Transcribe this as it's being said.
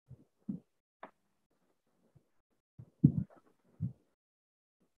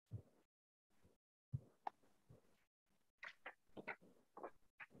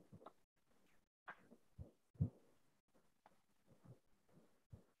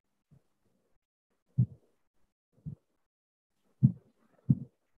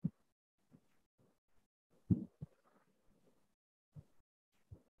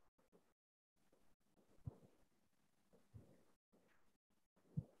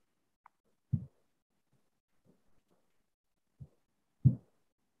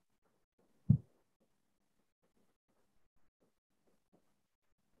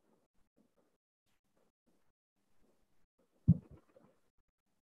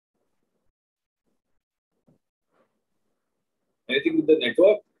Anything with the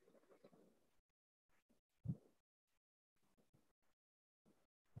network?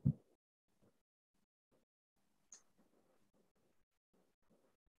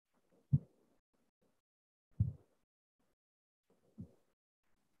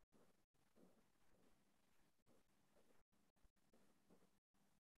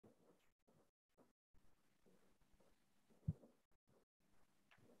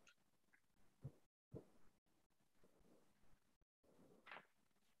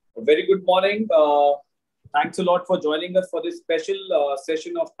 A very good morning. Thanks a lot for joining us for this special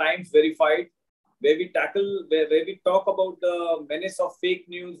session of Times Verified, where we talk about the menace of fake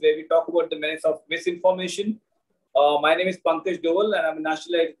news, where we talk about the menace of misinformation. My name is Pankaj Doval, and I'm a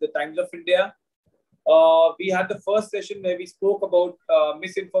national editor at the Times of India. We had the first session where we spoke about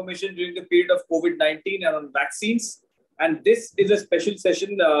misinformation during the period of COVID-19 and on vaccines. And this is a special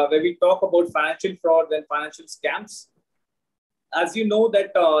session where we talk about financial fraud and financial scams. As you know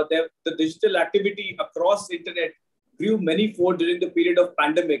that the digital activity across internet grew many-fold during the period of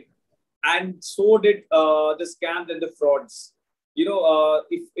pandemic, and so did the scams and the frauds.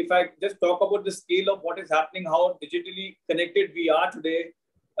 If I just talk about the scale of what is happening, how digitally connected we are today,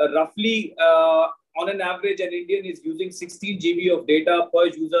 roughly on an average, an Indian is using 16 GB of data per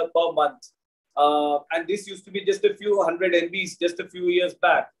user per month. And this used to be just a few hundred MBs just a few years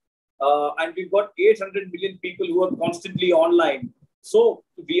back. And we've got 800 million people who are constantly online. So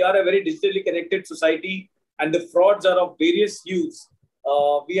we are a very digitally connected society, and the frauds are of various hues.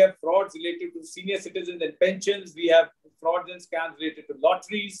 We have frauds related to senior citizens and pensions. We have frauds and scams related to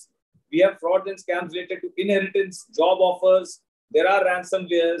lotteries. We have frauds and scams related to inheritance, job offers. There are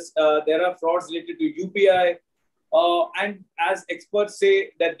ransomwares. There are frauds related to UPI. And as experts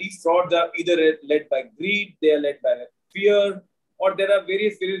say that these frauds are either led by greed, they are led by fear, or there are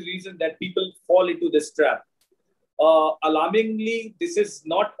various reasons that people fall into this trap. Alarmingly, this is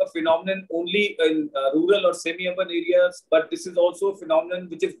not a phenomenon only in rural or semi-urban areas, but this is also a phenomenon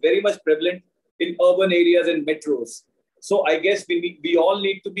which is very much prevalent in urban areas and metros. So I guess we all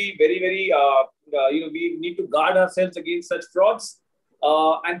need to be very, we need to guard ourselves against such frauds.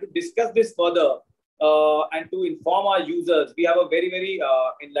 And to discuss this further and to inform our users, we have a very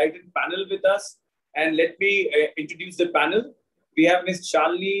enlightened panel with us. And let me introduce the panel. We have Ms.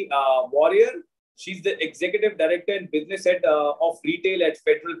 Shalini Warrior. She's the Executive Director and Business Head of Retail at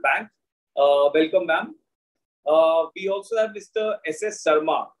Federal Bank. Welcome, ma'am. We also have Mr. S.S.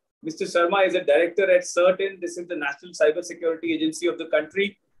 Sharma. Mr. Sharma is a Director at CERT-In. This is the National Cybersecurity Agency of the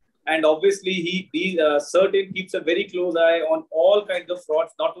country. And obviously, CERT-In keeps a very close eye on all kinds of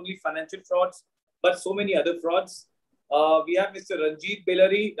frauds, not only financial frauds, but so many other frauds. We have Mr. Ranjit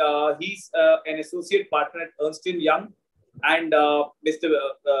Bellary. He's an Associate Partner at Ernst & Young. And Mr.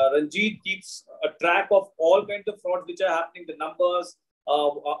 Ranjit keeps a track of all kinds of frauds which are happening, the numbers,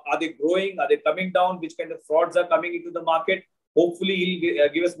 are they growing, are they coming down, which kind of frauds are coming into the market. Hopefully, he'll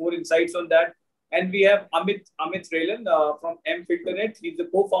give us more insights on that. And we have Amit Railan from mFilternet. He's the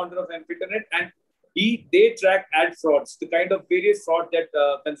co-founder of mFilternet, and they track ad frauds, the kind of various frauds that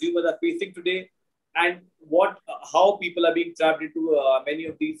consumers are facing today, and how people are being trapped into many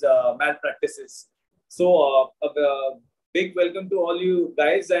of these malpractices. So, big welcome to all you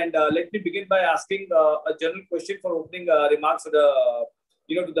guys, and let me begin by asking a general question for opening remarks to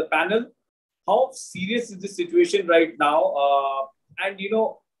the panel. How serious is the situation right now? And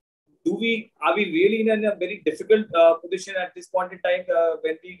are we really in a very difficult position at this point in time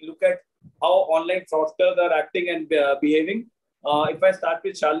when we look at how online fraudsters are acting and behaving? If I start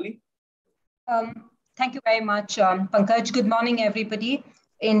with Shalini. Thank you very much, Pankaj. Good morning, everybody.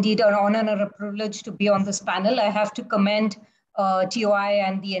 Indeed, an honor and a privilege to be on this panel. I have to commend TOI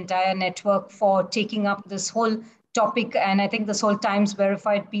and the entire network for taking up this whole topic. And I think this whole Times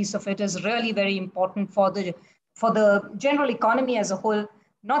Verified piece of it is really very important for the general economy as a whole,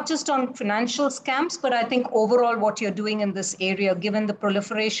 not just on financial scams, but I think overall what you're doing in this area, given the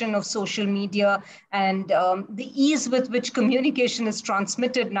proliferation of social media and the ease with which communication is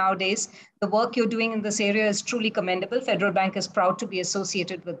transmitted nowadays, the work you're doing in this area is truly commendable. Federal Bank is proud to be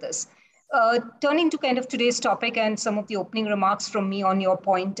associated with this. Turning to kind of today's topic and some of the opening remarks from me on your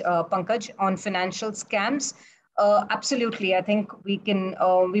point, Pankaj, on financial scams. Absolutely. I think we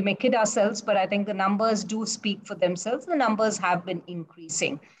may kid ourselves, but I think the numbers do speak for themselves. The numbers have been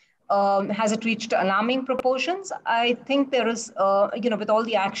increasing. Has it reached alarming proportions? I think there is, with all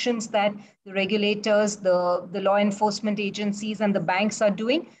the actions that the regulators, the law enforcement agencies and the banks are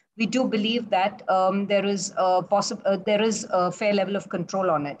doing, we do believe that there is a fair level of control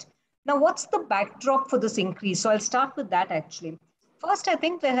on it. Now, what's the backdrop for this increase? So I'll start with that actually. First, I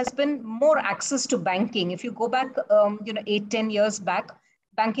think there has been more access to banking. If you go back, 8-10 years back,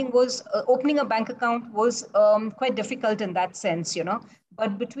 banking was opening a bank account was quite difficult in that sense,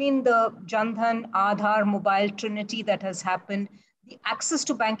 But between the Jandhan, Aadhaar, mobile trinity that has happened, the access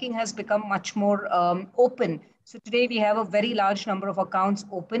to banking has become much more open. So today we have a very large number of accounts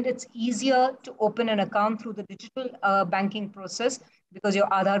opened. It's easier to open an account through the digital banking process because your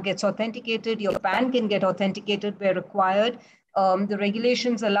Aadhaar gets authenticated, your PAN can get authenticated where required. The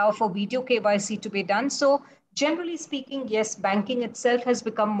regulations allow for video KYC to be done. So generally speaking, yes, banking itself has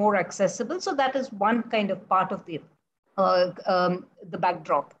become more accessible. So that is one kind of part of the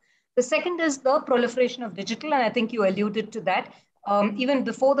backdrop. The second is the proliferation of digital, and I think you alluded to that. Even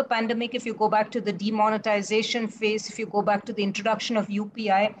before the pandemic, if you go back to the demonetization phase, if you go back to the introduction of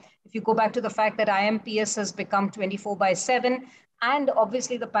UPI, if you go back to the fact that IMPS has become 24/7, and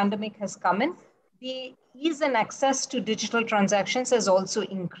obviously the pandemic has come in, the ease and access to digital transactions has also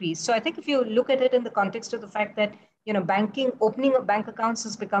increased. So I think if you look at it in the context of the fact that banking, opening of bank accounts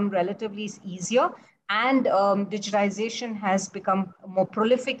has become relatively easier, and digitization has become more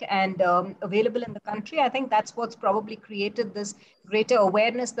prolific and available in the country, I think that's what's probably created this greater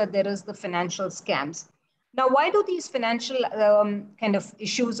awareness that there is the financial scams. Now, why do these financial kind of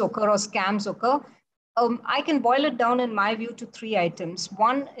issues occur or scams occur? I can boil it down in my view to three items.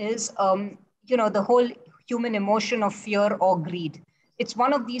 One is, the whole human emotion of fear or greed. It's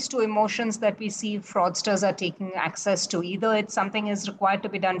one of these two emotions that we see fraudsters are taking access to. Either it's something is required to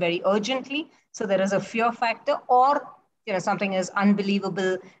be done very urgently, so there is a fear factor, or something is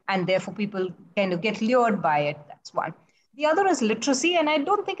unbelievable and therefore people kind of get lured by it. That's one. The other is literacy, and I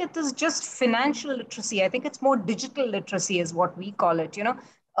don't think it is just financial literacy. I think it's more digital literacy is what we call it.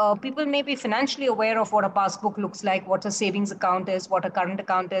 People may be financially aware of what a passbook looks like, what a savings account is, what a current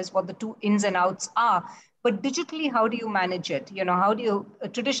account is, what the two ins and outs are. But digitally, how do you manage it? How do you,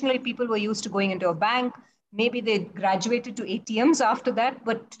 traditionally people were used to going into a bank. Maybe they graduated to ATMs after that,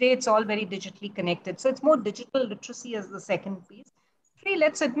 but today it's all very digitally connected. So it's more digital literacy as the second piece. Three,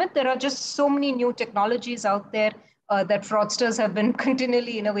 let's admit there are just so many new technologies out there that fraudsters have been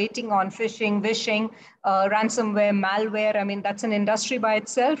continually innovating on: phishing, vishing, ransomware, malware. I mean, that's an industry by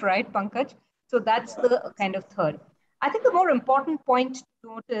itself, right, Pankaj? So that's the kind of third. I think the more important point to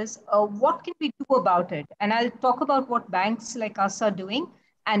note is what can we do about it? And I'll talk about what banks like us are doing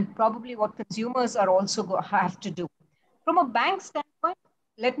and probably what consumers are also have to do. From a bank standpoint,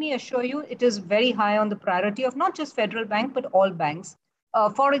 let me assure you, it is very high on the priority of not just Federal Bank, but all banks.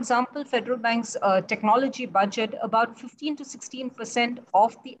 For example, Federal Bank's technology budget, about 15 to 16%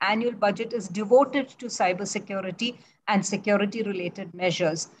 of the annual budget is devoted to cybersecurity and security-related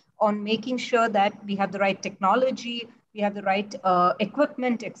measures on making sure that we have the right technology, we have the right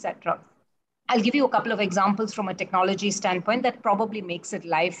equipment, etc. I'll give you a couple of examples from a technology standpoint that probably makes it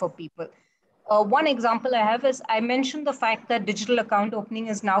live for people. One example I have is I mentioned the fact that digital account opening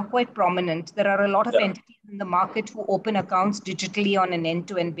is now quite prominent. There are a lot of entities in the market who open accounts digitally on an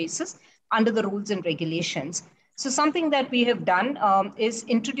end-to-end basis under the rules and regulations. So something that we have done is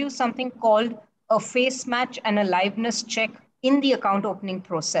introduce something called a face match and a liveness check in the account opening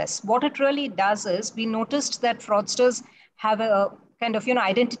process. What it really does is we noticed that fraudsters have a kind of,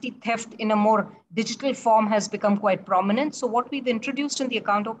 identity theft in a more digital form has become quite prominent. So what we've introduced in the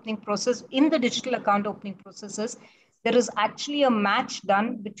account opening process, in the digital account opening processes, there is actually a match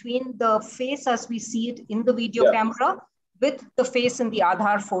done between the face as we see it in the video camera with the face in the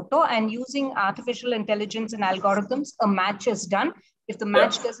Aadhaar photo, and using artificial intelligence and algorithms, a match is done. If the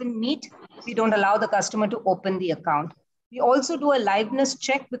match doesn't meet, we don't allow the customer to open the account. We also do a liveness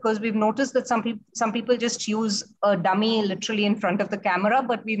check because we've noticed that some people just use a dummy literally in front of the camera,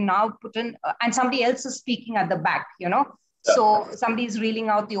 but we've now put in, and somebody else is speaking at the back, So somebody's reeling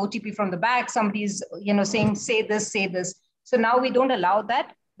out the OTP from the back, somebody's, saying, say this. So now we don't allow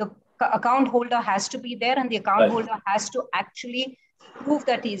that. The account holder has to be there, and the account holder has to actually prove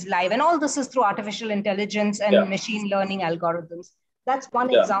that he's live. And all this is through artificial intelligence and machine learning algorithms. That's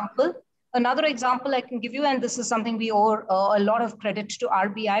one example. Another example I can give you, and this is something we owe a lot of credit to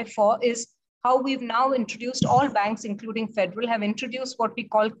RBI for, is how we've now introduced, all banks, including Federal, have introduced what we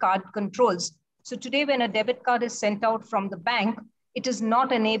call card controls. So today, when a debit card is sent out from the bank, it is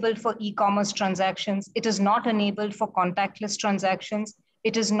not enabled for e-commerce transactions. It is not enabled for contactless transactions.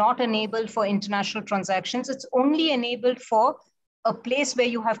 It is not enabled for international transactions. It's only enabled for a place where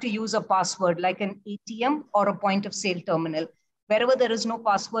you have to use a password, like an ATM or a point of sale terminal. Wherever there is no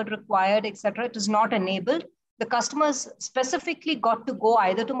password required, etc., it is not enabled. The customers specifically got to go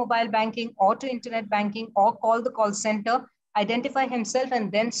either to mobile banking or to internet banking or call the call center, identify himself,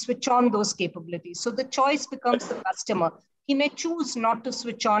 and then switch on those capabilities. So the choice becomes the customer. he may choose not to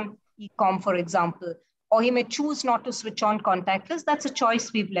switch on e-com, for example, or he may choose not to switch on contactless. That's a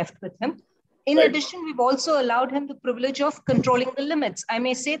choice we've left with him. In addition, we've also allowed him the privilege of controlling the limits. I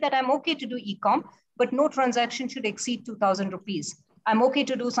may say that I'm okay to do e-com, but no transaction should exceed 2,000 rupees. I'm okay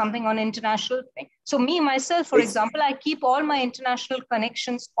to do something on international thing. So me, myself, for example, I keep all my international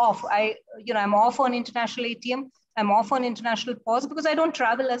connections off. I'm off on international ATM. I'm off on international POS because I don't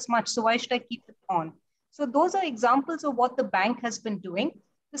travel as much. So why should I keep it on? So those are examples of what the bank has been doing.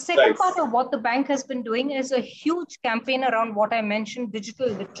 The second part of what the bank has been doing is a huge campaign around what I mentioned, digital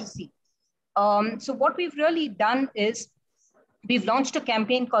literacy. So what we've really done is we've launched a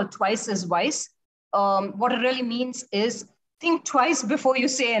campaign called Twice as Wise. What it really means is think twice before you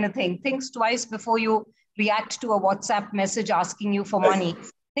say anything. Think twice before you react to a WhatsApp message asking you for money.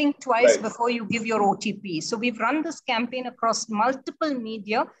 Think twice before you give your OTP. So we've run this campaign across multiple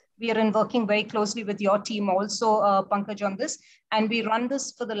media. We are working very closely with your team also, Pankaj, on this. And we run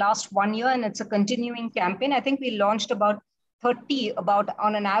this for the last 1 year, and it's a continuing campaign. I think we launched about 30,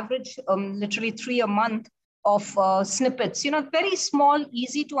 on an average, literally 3 a month of snippets, very small,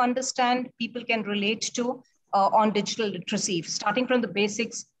 easy to understand, people can relate to on digital literacy, starting from the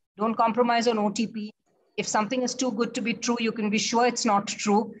basics. Don't compromise on OTP. If something is too good to be true, you can be sure it's not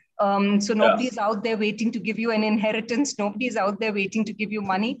true. So nobody's out there waiting to give you an inheritance. Nobody's out there waiting to give you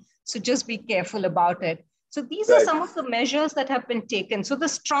money. So just be careful about it. So these are some of the measures that have been taken. So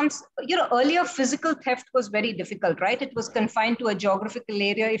this earlier physical theft was very difficult, right? It was confined to a geographical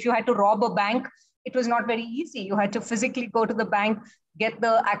area. If you had to rob a bank, it was not very easy. You had to physically go to the bank, get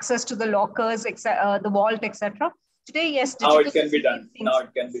the access to the lockers, the vault, etc. Today, yes, now it can be done. Now it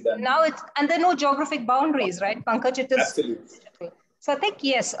can be done. Now and there are no geographic boundaries, right, Pankaj? It is absolutely digital. So I think,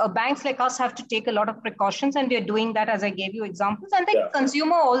 yes, banks like us have to take a lot of precautions, and we're doing that, as I gave you examples. And the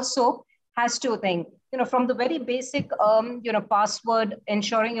consumer also has to think, from the very basic, password,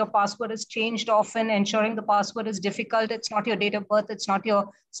 ensuring your password is changed often, ensuring the password is difficult. It's not your date of birth. It's not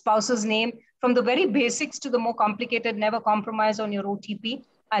your spouse's name. From the very basics to the more complicated, never compromise on your OTP.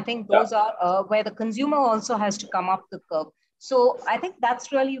 I think those are where the consumer also has to come up the curve. So I think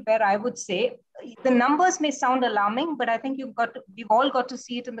that's really where I would say the numbers may sound alarming, but I think we've all got to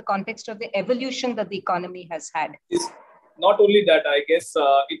see it in the context of the evolution that the economy has had. Not only that, I guess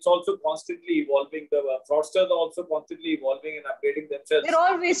it's also constantly evolving. The fraudsters are also constantly evolving and updating themselves. They're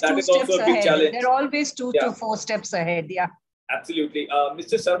always two steps ahead. They're always 2 to 4 steps ahead. Yeah. Absolutely.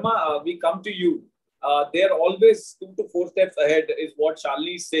 Mr. Sharma, we come to you. They're always 2 to 4 steps ahead is what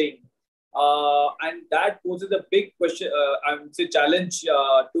Shalini is saying. And that poses a big question, I would say challenge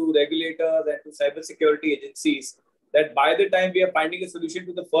to regulators and to cybersecurity agencies, that by the time we are finding a solution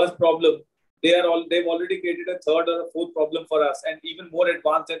to the first problem, they've already created a third or a fourth problem for us, and even more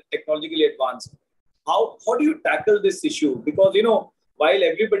advanced and technologically advanced. How do you tackle this issue? Because, while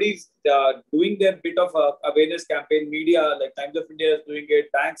everybody's doing their bit of awareness campaign, media like Times of India is doing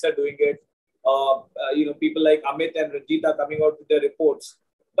it, banks are doing it, people like Amit and Ranjit are coming out with their reports.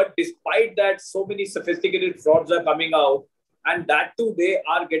 But despite that, so many sophisticated frauds are coming out, and that too, they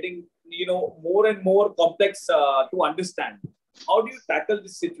are getting, more and more complex to understand. How do you tackle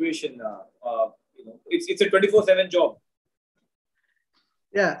this situation? It's a 24/7 job.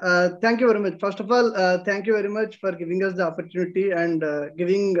 Yeah, thank you very much. First of all, thank you very much for giving us the opportunity and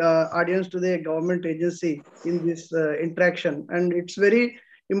giving audience to the government agency in this interaction. And it's very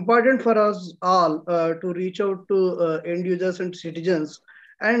important for us all to reach out to end users and citizens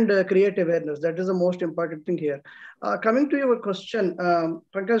and create awareness. That is the most important thing here. Coming to your question,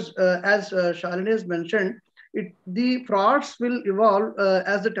 Pankaj, as Shalini has mentioned, the frauds will evolve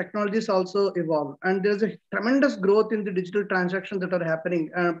as the technologies also evolve. And there's a tremendous growth in the digital transactions that are happening,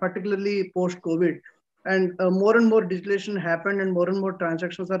 particularly post-COVID. And more and more digitalization happened, and more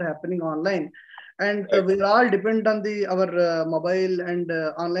transactions are happening online. And we all depend on our mobile and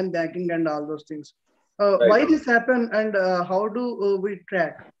online banking and all those things. Why this happen, and how do we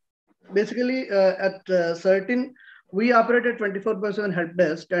track? Basically, at certain, we operate at 24/7 help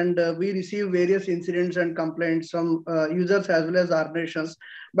desk, and we receive various incidents and complaints from users as well as organizations.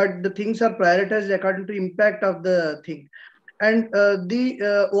 But the things are prioritized according to impact of the thing. And the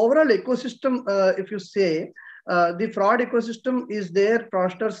overall ecosystem, if you say, the fraud ecosystem is there.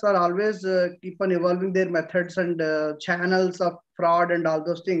 Fraudsters are always keep on evolving their methods and channels of fraud and all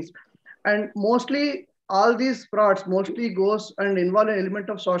those things. And mostly, all these frauds mostly goes and involve an element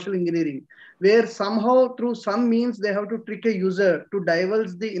of social engineering, where somehow through some means they have to trick a user to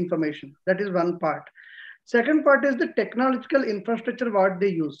divulge the information. That is one part. Second part is the technological infrastructure what they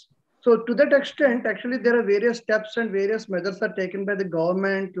use. So to that extent, actually, there are various steps and various measures are taken by the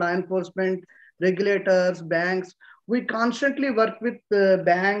government, law enforcement, regulators, banks, we constantly work with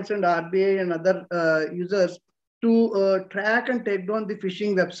banks and RBI and other users to track and take down the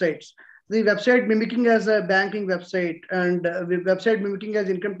phishing websites. The website mimicking as a banking website, and the website mimicking as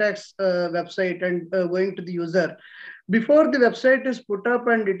income tax website, and going to the user. Before the website is put up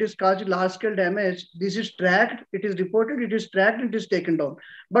and it is causing large scale damage, this is tracked, it is reported, it is tracked, it is taken down.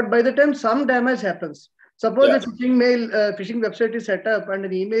 But by the time some damage happens, suppose a phishing website is set up and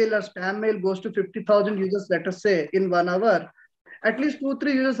an email or spam mail goes to 50,000 users, let us say, in 1 hour, at least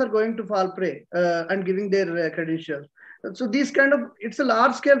 2-3 users are going to fall prey and giving their credentials. So these kind of, it's a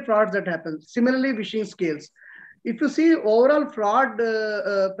large scale fraud that happens. Similarly, phishing scales. If you see overall fraud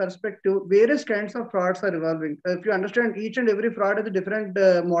perspective, various kinds of frauds are evolving. If you understand, each and every fraud has a different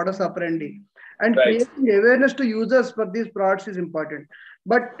modus operandi, and creating awareness to users for these frauds is important.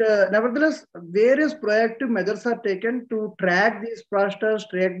 But nevertheless, various proactive measures are taken to track these fraudsters,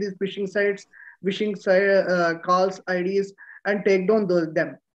 track these phishing sites, phishing calls, IDs, and take down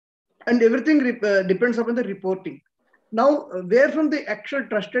them. And everything depends upon the reporting. Now, where from the actual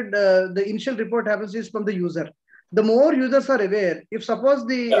trusted, the initial report happens is from the user. The more users are aware, if suppose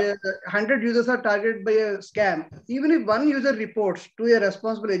the 100 users are targeted by a scam, even if one user reports to a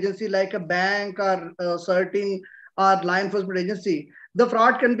responsible agency like a bank or certain or law enforcement agency, the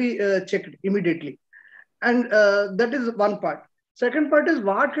fraud can be checked immediately. And that is one part. Second part is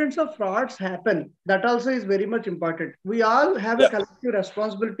what kinds of frauds happen. That also is very much important. We all have a collective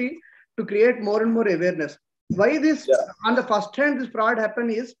responsibility to create more and more awareness. Why this, on the first hand, this fraud happen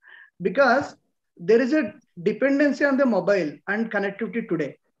is because there is a dependency on the mobile and connectivity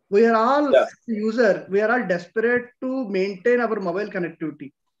today. We are all user, we are all desperate to maintain our mobile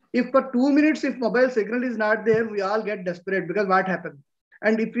connectivity. If for 2 minutes, if mobile signal is not there, we all get desperate because what happened?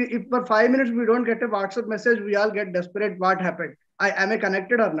 And if for 5 minutes we don't get a WhatsApp message, we all get desperate. What happened? Am I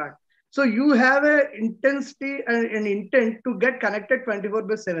connected or not? So you have a intensity and an intent to get connected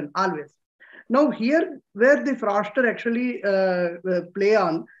 24/7 always. Now here where the fraudster actually play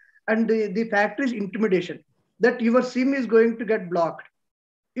on, and the factor is intimidation, that your SIM is going to get blocked.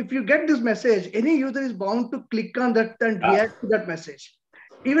 If you get this message, any user is bound to click on that and react to that message.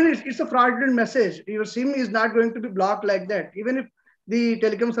 Even if it's a fraudulent message, your SIM is not going to be blocked like that. Even if the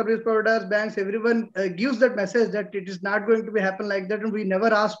telecom service providers, banks, everyone gives that message that it is not going to be happen like that, and we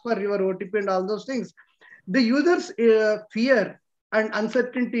never ask for your OTP and all those things. The user's fear and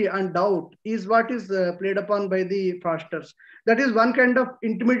uncertainty and doubt is what is played upon by the fraudsters. That is one kind of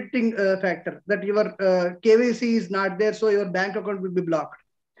intimidating factor, that your KYC is not there, so your bank account will be blocked.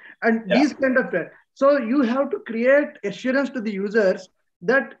 And these kind of, so you have to create assurance to the users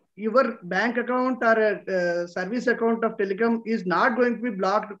that your bank account or a service account of telecom is not going to be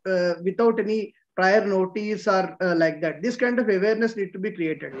blocked without any prior notice or like that. This kind of awareness need to be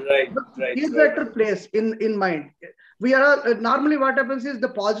created. These factor plays in mind. We are normally what happens is the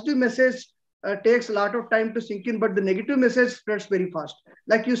positive message takes a lot of time to sink in, but the negative message spreads very fast.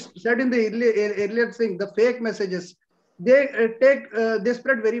 Like you said in the earlier thing, the fake messages, they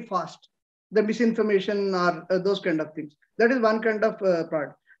spread very fast. The misinformation or those kind of things. That is one kind of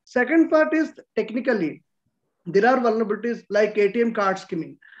part. Second part is technically, there are vulnerabilities like ATM card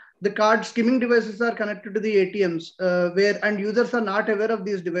skimming. The card skimming devices are connected to the ATMs and users are not aware of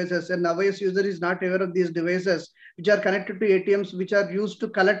these devices, and nowadays user is not aware of these devices which are connected to ATMs, which are used to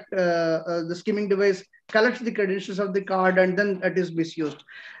collect the skimming device, collects the credentials of the card, and then it is misused.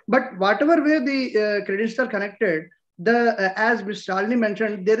 But whatever way the credentials are connected, as Ms. Shalini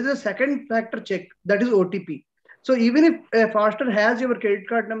mentioned, there is a second factor check, that is OTP. So even if a fraudster has your credit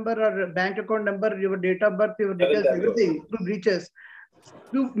card number or bank account number, your date of birth, your details, everything through breaches,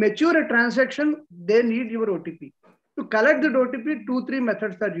 to mature a transaction, they need your OTP. To collect that OTP, 2-3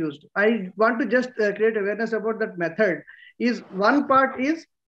 methods are used. I want to just create awareness about that method. Is one part is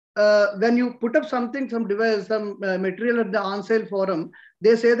when you put up something, some device, some material at the on-sale forum,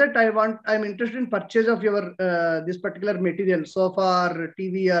 they say that I'm interested in purchase of your this particular material, sofa or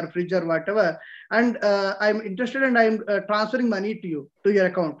TV or fridge or whatever, and I'm interested and I'm transferring money to you, to your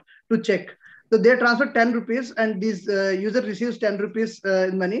account to check. So they transfer 10 rupees and this user receives 10 rupees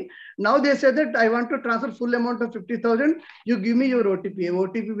in money. Now they say that I want to transfer full amount of 50,000. You give me your OTP.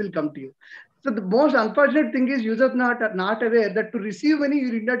 OTP will come to you. So the most unfortunate thing is users not aware that to receive money,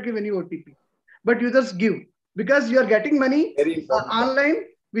 you did not give any OTP, but users give because you are getting money online.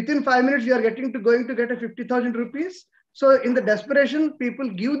 Within 5 minutes, you are going to get a 50,000 rupees. So in the desperation, people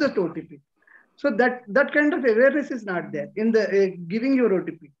give the OTP. So that kind of awareness is not there in the giving your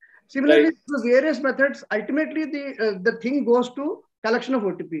OTP. Similarly, through various methods, ultimately the thing goes to collection of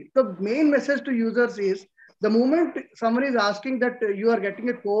OTP. The main message to users is the moment someone is asking that you are getting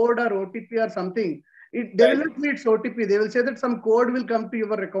a code or OTP or something, They will not need OTP. They will say that some code will come to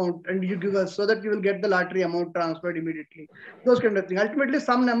your account and you give us so that you will get the lottery amount transferred immediately. Those kind of things. Ultimately,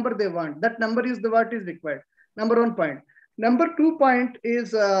 some number they want. That number is what is required. Number 1 point. Number 2 point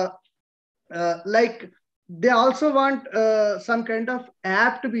is like they also want some kind of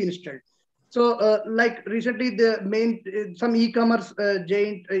app to be installed. So like recently some e-commerce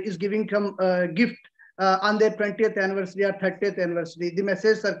giant is giving some gift on their 20th anniversary or 30th anniversary. The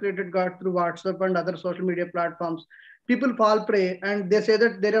message circulated got through WhatsApp and other social media platforms. People fall prey and they say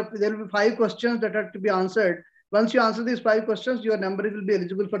that there will be 5 questions that are to be answered. Once you answer these 5 questions, your number will be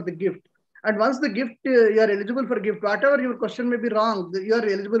eligible for the gift. And once the gift, you are eligible for gift, whatever your question may be wrong, you are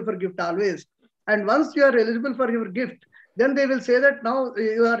eligible for gift always. And once you are eligible for your gift, then they will say that now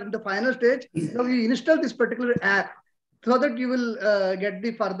you are in the final stage. Now you install this particular app so that you will get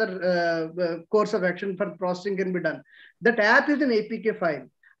the further course of action for processing can be done. That app is an APK file.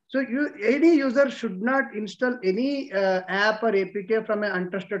 So any user should not install any app or APK from an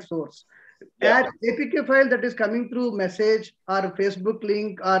untrusted source. That APK file that is coming through message or Facebook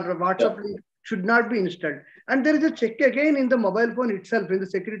link or WhatsApp link should not be installed. And there is a check again in the mobile phone itself in the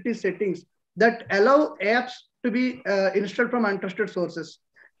security settings that allow apps to be installed from untrusted sources.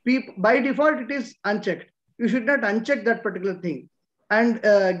 By default, it is unchecked. You should not uncheck that particular thing and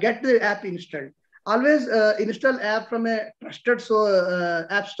get the app installed. Always install app from a trusted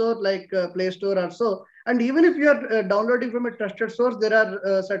app store like Play Store or so. And even if you are downloading from a trusted source, there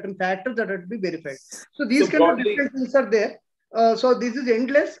are certain factors that have to be verified. So these kind of different things are there. So this is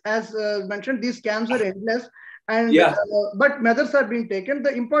endless. As mentioned, these scams are endless. And but measures are being taken.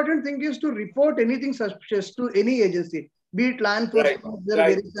 The important thing is to report anything suspicious to any agency, be it law enforcement.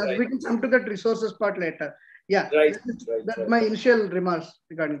 We can come to that resources part later. Yeah, that's my initial remarks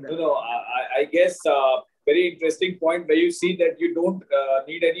regarding that. No, I guess very interesting point where you see that you don't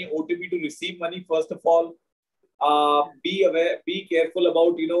need any OTP to receive money. First of all, be aware, be careful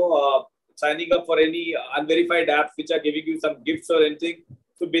about signing up for any unverified apps which are giving you some gifts or anything.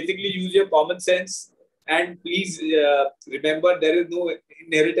 So basically, use your common sense. And please remember, there is no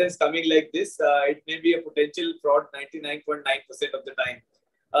inheritance coming like this. It may be a potential fraud 99.9% of the time.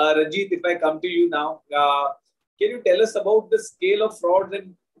 Ranjit, if I come to you now, can you tell us about the scale of frauds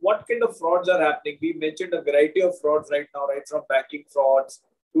and what kind of frauds are happening? We mentioned a variety of frauds right now, right from banking frauds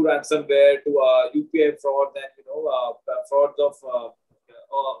to ransomware to UPI fraud and frauds of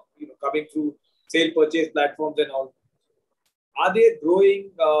coming through sale purchase platforms and all. Are they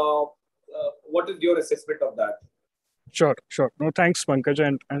growing? What is your assessment of that? Sure. No, thanks,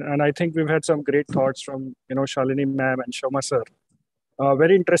 Pankaj. And I think we've had some great thoughts from, Shalini ma'am and Shoma sir.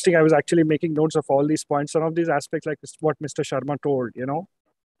 Very interesting. I was actually making notes of all these points. Some of these aspects, like what Mr. Sharma told,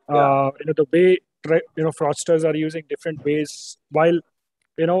 the way, fraudsters are using different ways while,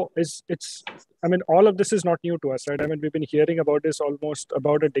 all of this is not new to us, right? We've been hearing about this almost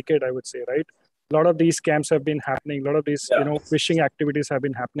about a decade, I would say, right? A lot of these scams have been happening. A lot of these, phishing activities have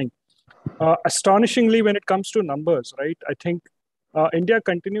been happening. Astonishingly, when it comes to numbers, right, I think India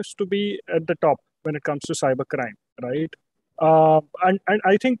continues to be at the top when it comes to cybercrime, right? And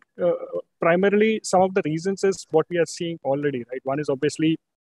I think primarily some of the reasons is what we are seeing already, right? One is obviously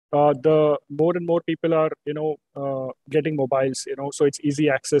the more and more people are, getting mobiles, so it's easy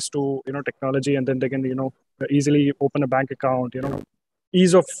access to, technology, and then they can, easily open a bank account,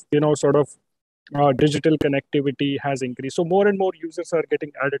 ease of, digital connectivity has increased. So more and more users are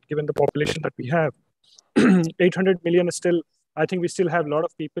getting added, given the population that we have. 800 million is still, I think we still have a lot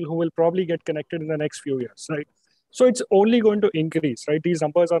of people who will probably get connected in the next few years, right? So it's only going to increase, right? These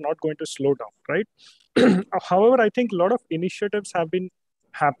numbers are not going to slow down, right? However, I think a lot of initiatives have been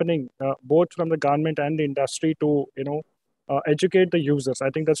happening, both from the government and the industry to, educate the users. I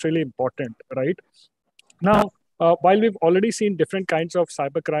think that's really important, right? Now, while we've already seen different kinds of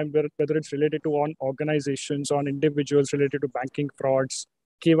cybercrime, whether it's related to on organizations, on individuals, related to banking frauds,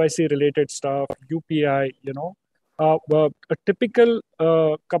 KYC related stuff, UPI, a typical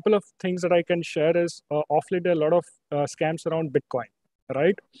couple of things that I can share is off late a lot of scams around Bitcoin,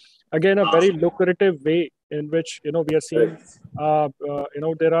 right? Again, a very lucrative way in which, we are seeing,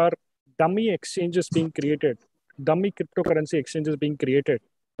 there are dummy exchanges being created, dummy cryptocurrency exchanges being created,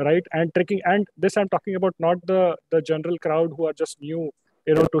 right? And tricking, and this I'm talking about not the general crowd who are just new,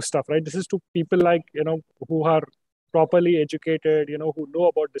 to stuff, right? This is to people like, who are properly educated, who know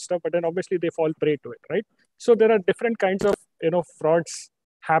about this stuff, but then obviously they fall prey to it, right? So there are different kinds of, frauds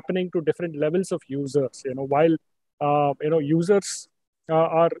happening to different levels of users, while, users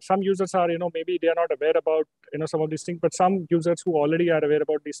some users are, maybe they are not aware about, some of these things, but some users who already are aware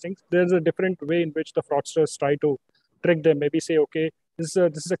about these things, there's a different way in which the fraudsters try to trick them. Maybe say, okay,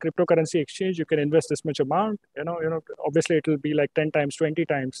 this is a cryptocurrency exchange. You can invest this much amount. Obviously it will be like 10 times, 20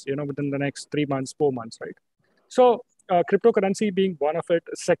 times, within the next 3 months, 4 months, right? So cryptocurrency being one of it.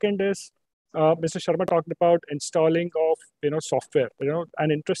 Second is Mr. Sharma talked about installing of software.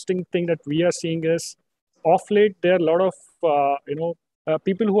 An interesting thing that we are seeing is of late there are a lot of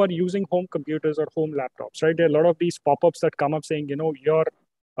people who are using home computers or home laptops, right? There are a lot of these pop-ups that come up saying, your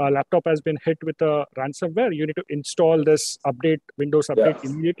laptop has been hit with a ransomware. You need to install this Windows update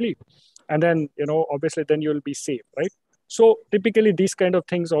immediately. And then, obviously then you'll be safe, right? So typically these kind of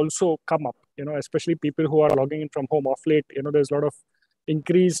things also come up, especially people who are logging in from home off late, there's a lot of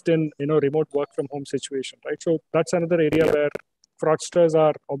increased in, remote work from home situation, right? So that's another area where fraudsters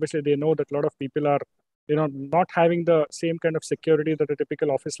are, obviously they know that a lot of people are, not having the same kind of security that a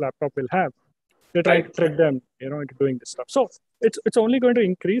typical office laptop will have. They're trying to trick them, into doing this stuff. So it's only going to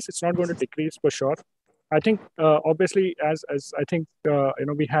increase. It's not going to decrease for sure. I think, obviously, as I think,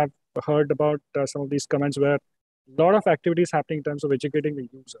 we have heard about some of these comments where a lot of activities happening in terms of educating the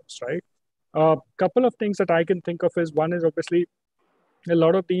users, right? A couple of things that I can think of is, one is obviously a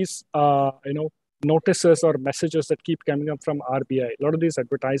lot of these, notices or messages that keep coming up from RBI. A lot of these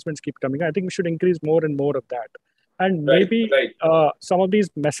advertisements keep coming. I think we should increase more and more of that. And maybe some of these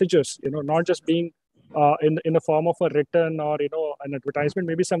messages, not just being in the form of a written or, an advertisement,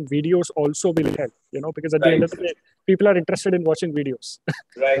 maybe some videos also will help, because at the end of the day, people are interested in watching videos.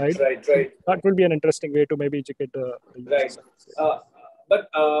 Right. That will be an interesting way to maybe educate the users. But,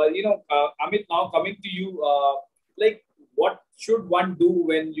 Amit, now coming to you, what should one do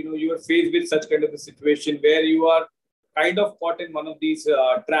when, you are faced with such kind of a situation where you are kind of caught in one of these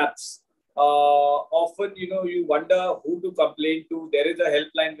traps? Often, you wonder who to complain to. There is a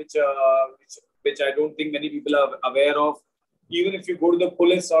helpline which I don't think many people are aware of. Even if you go to the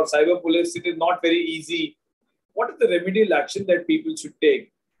police or cyber police, it is not very easy. What is the remedial action that people should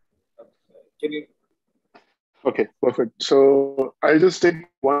take? Can you? Okay, perfect. So I'll just take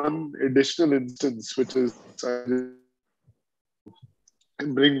one additional instance, which is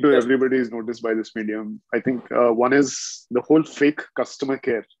bring to everybody's notice by this medium. I think one is the whole fake customer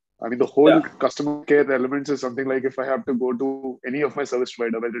care. I mean, the whole customer care elements is something like, if I have to go to any of my service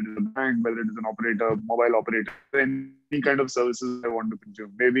provider, whether it is a bank, whether it is an operator, mobile operator, any kind of services I want to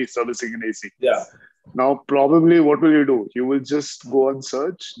consume, maybe servicing an AC. Yeah. Now, probably what will you do? You will just go on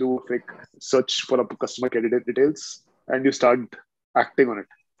search, do a fake search for a customer care details, and you start acting on it.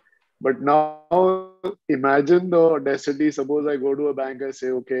 But now imagine the audacity. Suppose I go to a bank, I say,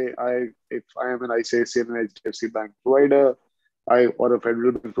 okay, if I am an ICICI and HDFC bank provider, or a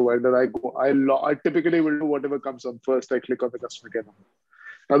Federal Bank provider, I typically will do whatever comes up first. I click on the customer care number.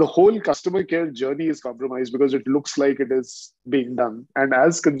 Now the whole customer care journey is compromised because it looks like it is being done. And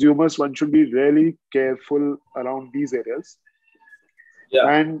as consumers, one should be really careful around these areas. Yeah.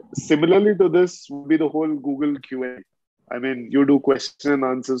 And similarly to this would be the whole Google Q&A. I mean, you do question and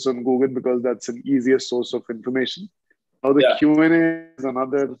answers on Google because that's an easier source of information. Now the Q&A is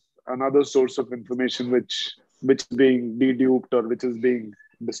another source of information which is being deduped or which is being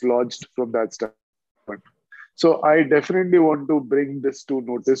dislodged from that standpoint. So I definitely want to bring this to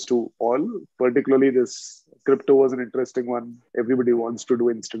notice to all, particularly this crypto was an interesting one. Everybody wants to do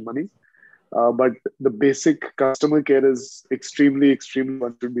instant money. But the basic customer care is extremely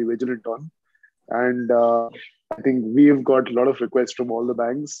one should be vigilant on. And I think we've got a lot of requests from all the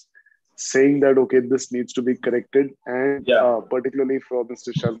banks saying that, okay, this needs to be corrected. And particularly from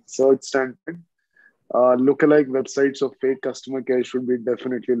Mr. Sharma's search standpoint, lookalike websites of fake customer care should be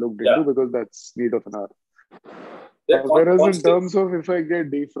definitely looked into because that's need of an hour. Whereas in terms of if I get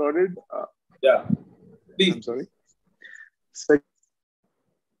defrauded, I'm sorry.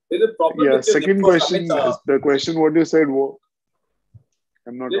 Second question, the question what you said,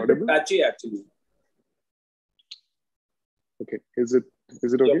 I'm not audible. Patchy actually. Okay, is it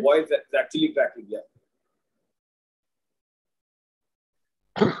okay? Your voice is actually cracking,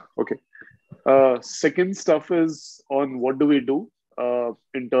 Okay. Second stuff is on what do we do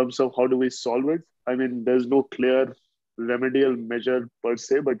in terms of how do we solve it. I mean, there's no clear remedial measure per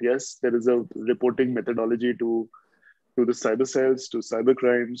se, but yes, there is a reporting methodology to the cyber cells, to cyber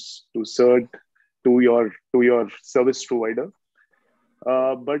crimes, to CERT, to your service provider.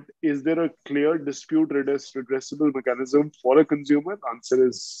 But is there a clear dispute redressable mechanism for a consumer? Answer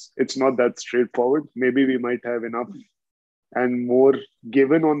is it's not that straightforward. Maybe we might have enough and more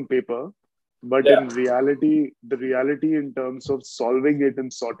given on paper, but in reality, the reality in terms of solving it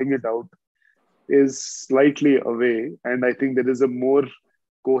and sorting it out is slightly away. And I think there is a more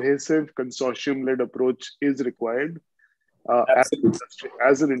cohesive consortium-led approach is required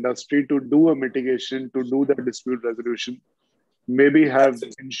as an industry to do a mitigation, to do the dispute resolution, maybe have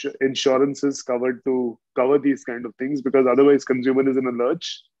insurances covered to cover these kind of things, because otherwise consumer is in a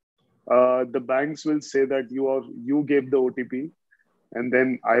lurch. The banks will say that you gave the OTP, and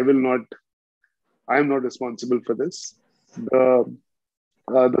then I am not responsible for this.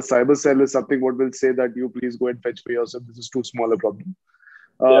 The cyber cell is something what will say that you please go and fetch for yourself. This is too small a problem.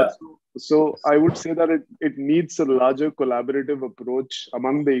 So I would say that it needs a larger collaborative approach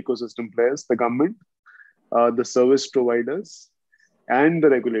among the ecosystem players, the government, the service providers, and the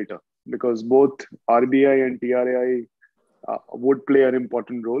regulator, because both RBI and TRAI would play an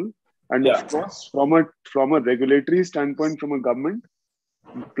important role. And of course, from a regulatory standpoint, from a government,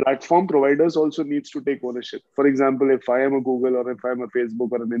 platform providers also needs to take ownership. For example, if I am a Google or if I'm a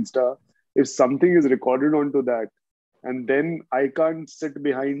Facebook or an Insta, if something is recorded onto that, and then I can't sit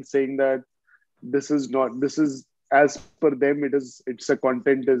behind saying that this is as per them, it's a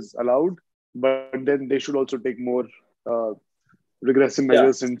content is allowed, but then they should also take more regressive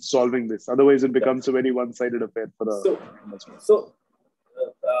measures in solving this. Otherwise, it becomes a very one-sided affair for the industry.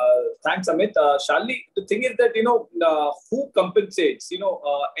 Thanks, Amit. Shalini, the thing is that, who compensates?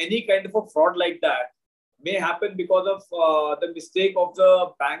 Any kind of a fraud like that may happen because of the mistake of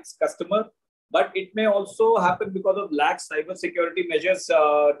the bank's customer, but it may also happen because of lax cybersecurity measures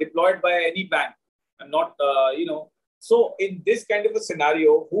deployed by any bank, and not, So in this kind of a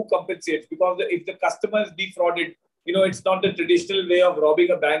scenario, who compensates? Because if the customer is defrauded, it's not the traditional way of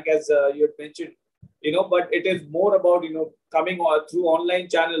robbing a bank, as you had mentioned, but it is more about, coming through online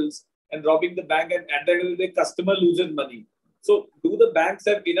channels and robbing the bank, and at the end of the day, customer loses money. So do the banks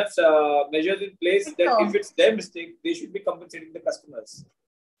have enough measures in place that if it's their mistake, they should be compensating the customers?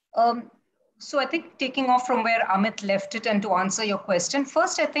 So I think taking off from where Amit left it, and to answer your question,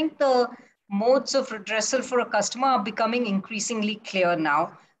 first, I think the modes of redressal for a customer are becoming increasingly clear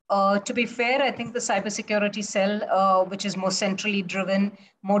now. To be fair, I think the cybersecurity cell, which is more centrally driven,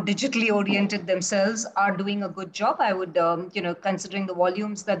 more digitally oriented themselves, are doing a good job. I would, considering the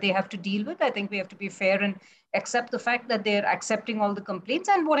volumes that they have to deal with, I think we have to be fair and accept the fact that they're accepting all the complaints,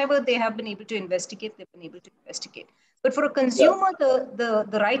 and whatever they have been able to investigate, they've been able to investigate. But for a consumer,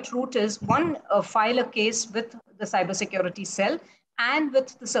 the right route is, one, file a case with the cybersecurity cell and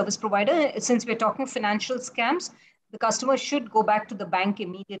with the service provider. Since we're talking financial scams, the customer should go back to the bank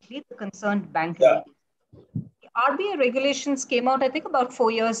immediately, the concerned bank immediately. RBI regulations came out, I think, about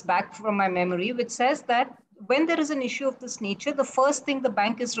 4 years back from my memory, which says that when there is an issue of this nature, the first thing the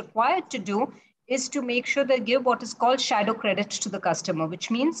bank is required to do is to make sure they give what is called shadow credit to the customer,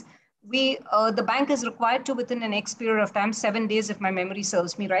 which means the bank is required to, within an X period of time, 7 days, if my memory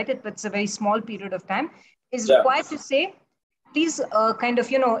serves me right, it's a very small period of time, is required to say, please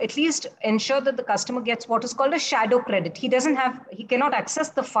at least ensure that the customer gets what is called a shadow credit. He cannot access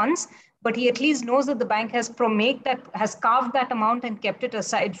the funds, but he at least knows that the bank has carved that amount and kept it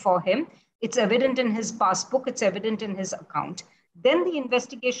aside for him. It's evident in his passbook, it's evident in his account. Then the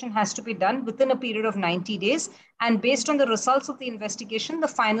investigation has to be done within a period of 90 days. And based on the results of the investigation, the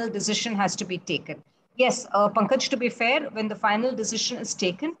final decision has to be taken. Yes, Pankaj, to be fair, when the final decision is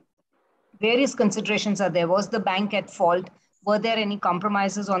taken, various considerations are there. Was the bank at fault? Were there any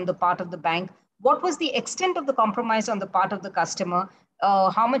compromises on the part of the bank? What was the extent of the compromise on the part of the customer?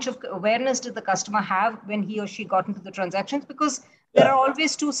 How much of awareness did the customer have when he or she got into the transactions? Because there are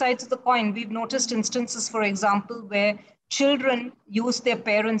always two sides of the coin. We've noticed instances, for example, where children use their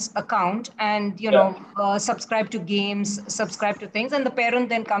parents' account and subscribe to games, subscribe to things, and the parent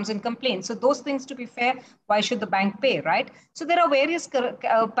then comes and complains. So those things, to be fair, why should the bank pay, right? So there are various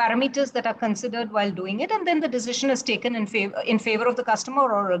parameters that are considered while doing it, and then the decision is taken in favor of the customer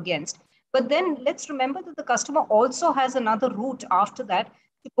or against. But then let's remember that the customer also has another route after that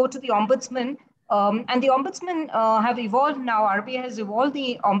to go to the ombudsman. And the ombudsman have evolved now. RBI has evolved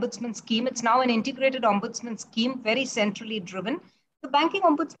the ombudsman scheme. It's now an integrated ombudsman scheme, very centrally driven. The banking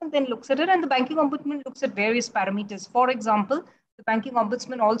ombudsman then looks at it, and the banking ombudsman looks at various parameters. For example, the banking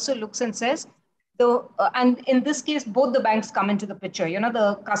ombudsman also looks and says, and in this case, both the banks come into the picture.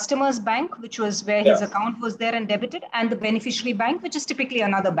 The customer's bank, which was where his account was there and debited, and the beneficiary bank, which is typically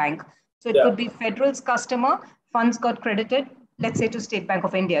another bank. So it could be Federal's customer, funds got credited, let's say to State Bank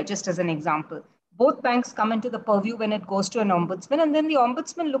of India, just as an example. Both banks come into the purview when it goes to an ombudsman, and then the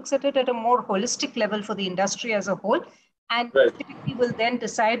ombudsman looks at it at a more holistic level for the industry as a whole, and typically will then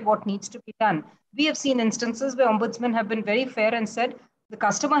decide what needs to be done. We have seen instances where ombudsmen have been very fair and said the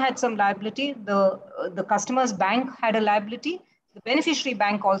customer had some liability, the customer's bank had a liability, the beneficiary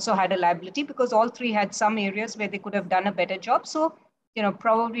bank also had a liability, because all three had some areas where they could have done a better job. So,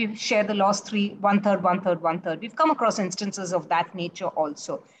 probably share the loss one third. We've come across instances of that nature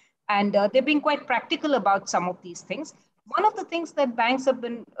also. And they're being quite practical about some of these things. One of the things that banks have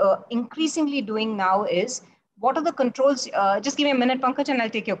been increasingly doing now is, what are the controls? Just give me a minute, Pankaj, and I'll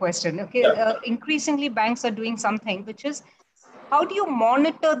take your question. Okay. Yeah. Increasingly, banks are doing something, which is, how do you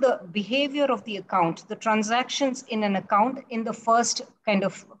monitor the behavior of the account, the transactions in an account in the first kind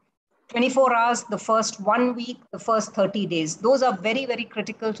of 24 hours, the first 1 week, the first 30 days? Those are very, very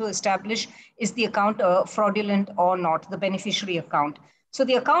critical to establish, is the account fraudulent or not, the beneficiary account. So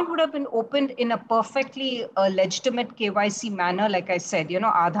the account would have been opened in a perfectly legitimate KYC manner, like I said,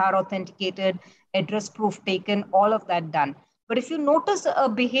 Aadhaar authenticated, address proof taken, all of that done. But if you notice a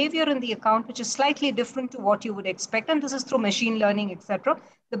behavior in the account which is slightly different to what you would expect, and this is through machine learning, etc.,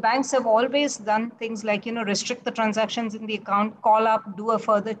 the banks have always done things like, restrict the transactions in the account, call up, do a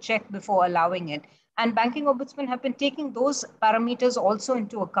further check before allowing it. And banking ombudsmen have been taking those parameters also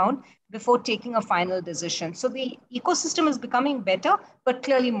into account before taking a final decision. So the ecosystem is becoming better, but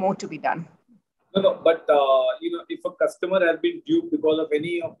clearly more to be done. No, but if a customer has been duped because of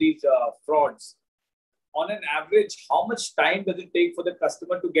any of these frauds, on an average, how much time does it take for the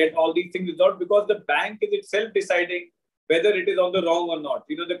customer to get all these things resolved? Because the bank is itself deciding whether it is on the wrong or not.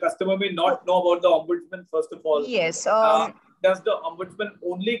 The customer may not know about the ombudsman, first of all. Yes. Does the ombudsman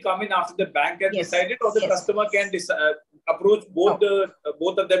only come in after the bank has decided, or the customer can approach both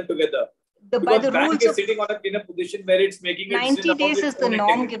both of them together? Because the bank is sitting in a position where it's making a 90 days is the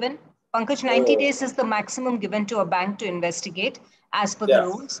norm given. Pankaj, 90 days is the maximum given to a bank to investigate as per the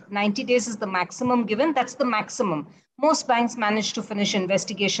rules. 90 days is the maximum given. That's the maximum. Most banks manage to finish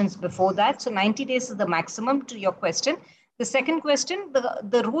investigations before that. So 90 days is the maximum, to your question. The second question,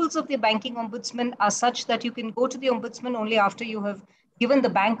 the rules of the banking ombudsman are such that you can go to the ombudsman only after you have given the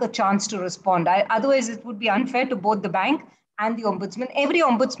bank a chance to respond. Otherwise, it would be unfair to both the bank and the ombudsman. Every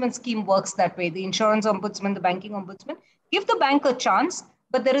ombudsman scheme works that way. The insurance ombudsman, the banking ombudsman, give the bank a chance,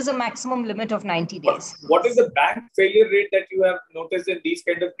 but there is a maximum limit of 90 days. What is the bank failure rate that you have noticed in these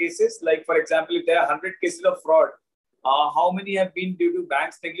kind of cases? Like, for example, if there are 100 cases of fraud, how many have been due to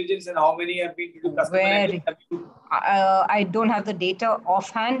bank's negligence and how many have been due to customer negligence? I don't have the data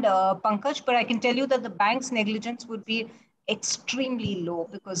offhand, Pankaj, but I can tell you that the bank's negligence would be extremely low,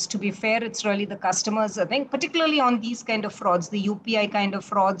 because to be fair, it's really the customers, I think, particularly on these kind of frauds, the UPI kind of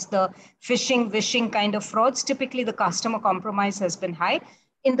frauds, the phishing, wishing kind of frauds, typically the customer compromise has been high.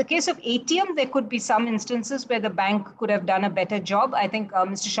 In the case of ATM, there could be some instances where the bank could have done a better job. I think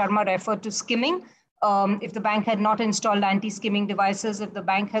Mr. Sharma referred to skimming. If the bank had not installed anti-skimming devices, if the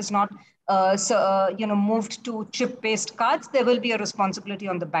bank has not moved to chip-based cards, there will be a responsibility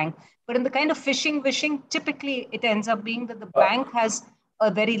on the bank. But in the kind of phishing, wishing, typically it ends up being that the bank has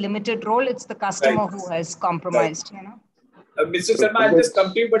a very limited role. It's the customer who has compromised. Mr. Sharma, I'll just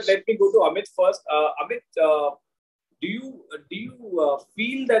come to you, but let me go to Amit first. Amit, do you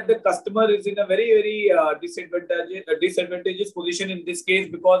feel that the customer is in a very, very disadvantageous position in this case,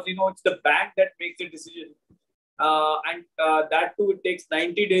 because it's the bank that makes the decision, and that too it takes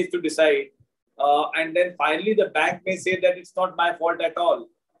 90 days to decide, and then finally the bank may say that it's not my fault at all,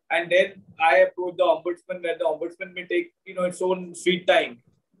 and then I approach the ombudsman, where the ombudsman may take its own sweet time.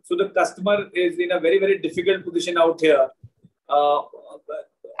 So the customer is in a very, very difficult position out here.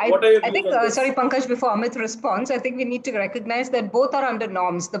 I think, sorry, Pankaj, before Amit responds, I think we need to recognize that both are under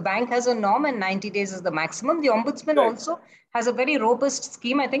norms. The bank has a norm and 90 days is the maximum. The ombudsman also has a very robust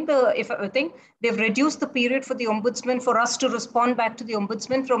scheme. I think they've reduced the period for the ombudsman, for us to respond back to the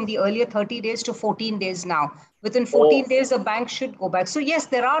ombudsman, from the earlier 30 days to 14 days now. Within 14 days, a bank should go back. So yes,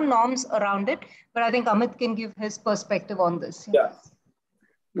 there are norms around it, but I think Amit can give his perspective on this. Yeah.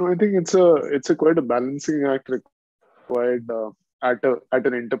 No, I think it's a quite a balancing act required at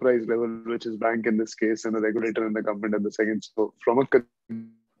an enterprise level, which is bank in this case, and a regulator and the government at the second. So from a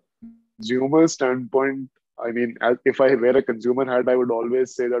consumer standpoint, I mean, if I wear a consumer hat, I would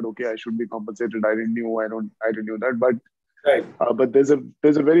always say that, okay, I should be compensated. I didn't know that. But there's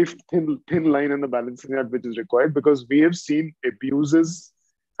a very thin line in the balancing act which is required, because we have seen abuses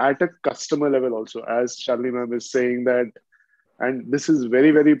at a customer level also, as Shalini ma'am is saying that, and this is very,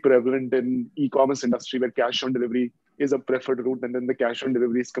 very prevalent in e-commerce industry, where cash on delivery is a preferred route, and then the cash on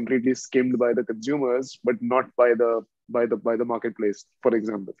delivery is completely skimmed by the consumers, but not by the marketplace, for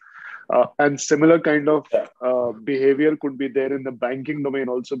example. And similar kind of behavior could be there in the banking domain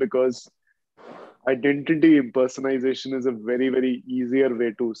also, because identity impersonation is a very, very easier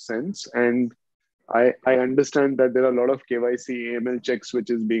way to sense. And I understand that there are a lot of KYC, AML checks which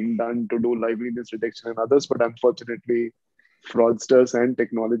is being done to do liveliness detection and others, but unfortunately, fraudsters and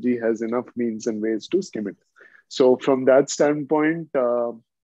technology has enough means and ways to skim it. So from that standpoint,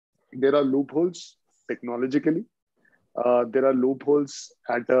 there are loopholes technologically. There are loopholes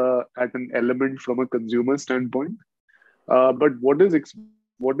at an element from a consumer standpoint. But what is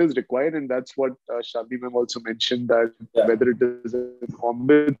required, and that's what Shalini ma'am also mentioned, that whether it is an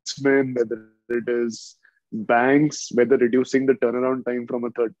ombudsman, whether it is banks, whether reducing the turnaround time from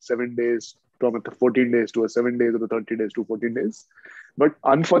 7 days, from 14 days to 7 days, or the 30 days to 14 days. But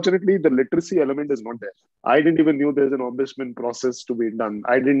unfortunately, the literacy element is not there. I didn't even knew there's an ombudsman process to be done.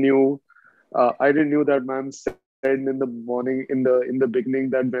 I didn't knew that ma'am said in the morning, in the beginning,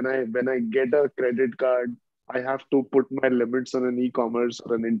 that when I get a credit card, I have to put my limits on an e-commerce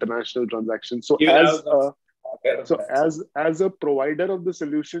or an international transaction. So as a provider of the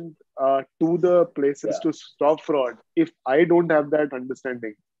solution to the places to stop fraud, if I don't have that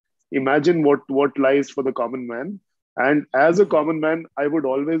understanding, imagine what lies for the common man. And as a common man, I would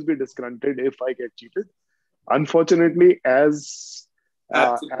always be disgruntled if I get cheated. Unfortunately, as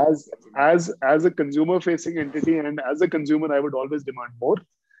a consumer facing entity, and as a consumer, I would always demand more,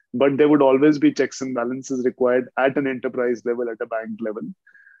 but there would always be checks and balances required at an enterprise level, at a bank level.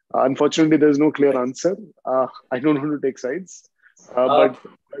 Unfortunately, there's no clear answer. I don't want to take sides, but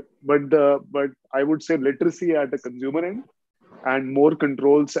I would say literacy at the consumer end, and more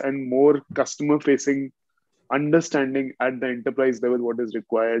controls and more customer facing understanding at the enterprise level what is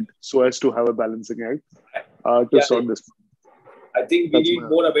required, so as to have a balancing act to solve this. I think we need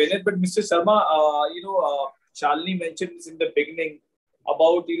more awareness. But Mr. Sharma, Shalini mentioned this in the beginning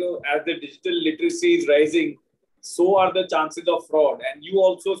about, as the digital literacy is rising, so are the chances of fraud. And you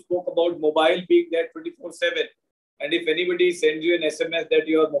also spoke about mobile being there 24/7. And if anybody sends you an SMS that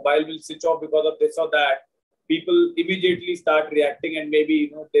your mobile will switch off because of this or that, people immediately start reacting, and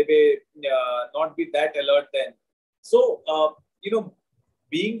maybe, they may not be that alert then. So,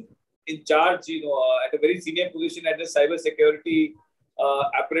 being in charge, at a very senior position at the cyber security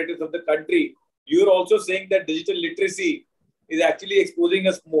apparatus of the country, you're also saying that digital literacy is actually exposing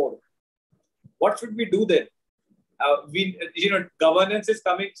us more. What should we do then? Governance is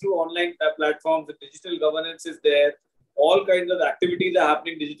coming through online platforms. The digital governance is there. All kinds of activities are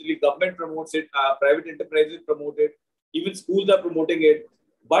happening digitally. Government promotes it. Private enterprises promote it. Even schools are promoting it.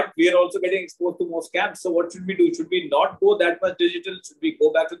 But we are also getting exposed to more scams. So what should we do? Should we not go that much digital? Should we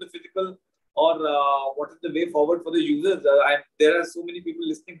go back to the physical? Or what is the way forward for the users? There are so many people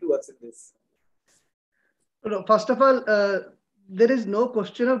listening to us in this. First of all, there is no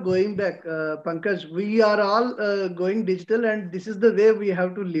question of going back, Pankaj. We are all going digital, and this is the way we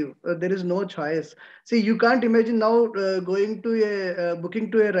have to live. There is no choice. See, you can't imagine now going to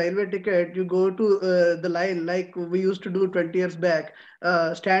booking to a railway ticket. You go to the line like we used to do 20 years back.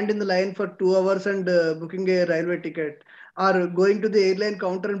 Stand in the line for 2 hours and booking a railway ticket, or going to the airline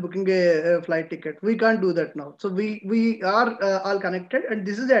counter and booking a flight ticket. We can't do that now. So we are all connected, and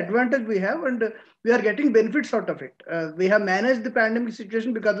this is the advantage we have, and we are getting benefits out of it. We have managed the pandemic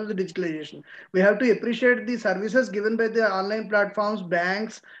situation because of the digitalization. We have to appreciate the services given by the online platforms,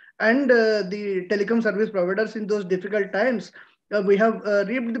 banks, and the telecom service providers in those difficult times. We have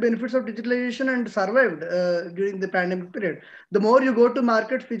reaped the benefits of digitalization and survived during the pandemic period. The more you go to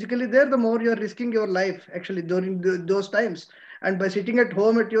market physically there, the more you are risking your life actually during those times. And by sitting at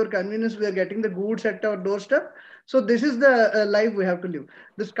home at your convenience, we are getting the goods at our doorstep. So this is the life we have to live.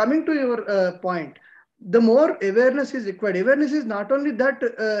 This coming to your point, the more awareness is required. Awareness is not only that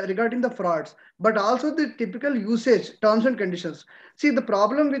regarding the frauds, but also the typical usage, terms and conditions. See, the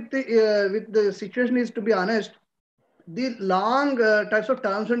problem with the situation is, to be honest, the long types of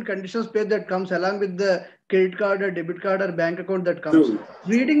terms and conditions page that comes along with the credit card or debit card or bank account that comes. True.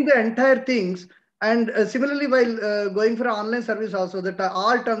 Reading the entire things, and similarly while going for an online service also, that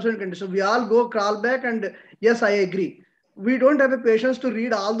all terms and conditions, we all go crawl back and yes, I agree. We don't have a patience to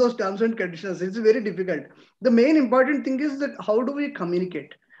read all those terms and conditions. It's very difficult. The main important thing is that how do we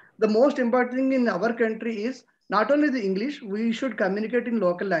communicate? The most important thing in our country is not only the English, we should communicate in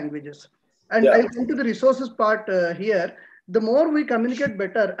local languages. And I'll come to the resources part here. The more we communicate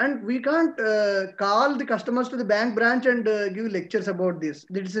better, and we can't call the customers to the bank branch and give lectures about this.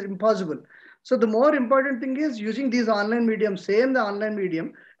 That is impossible. So the more important thing is using these online mediums, the online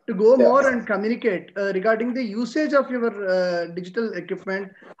medium, to go more and communicate regarding the usage of your digital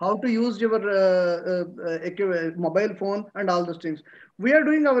equipment, how to use your mobile phone and all those things. We are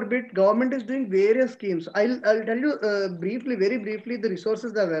doing our bit. Government is doing various schemes. I'll tell you very briefly, the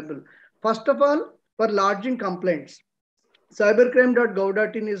resources that are available. First of all, for lodging complaints,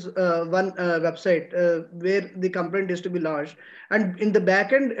 cybercrime.gov.in is one website where the complaint is to be lodged. And in the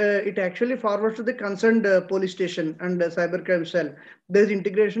back end, it actually forwards to the concerned police station and cybercrime cell. There's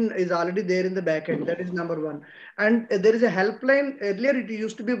integration is already there in the back end. That is number one. And there is a helpline. Earlier, it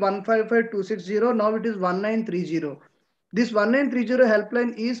used to be 155260. Now it is 1930. This 1930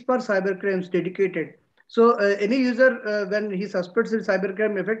 helpline is for cybercrimes dedicated. So any user, when he suspects the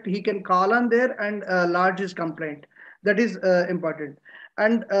cybercrime effect, he can call on there and lodge his complaint. That is important.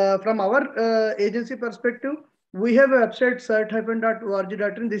 And from our agency perspective, we have a website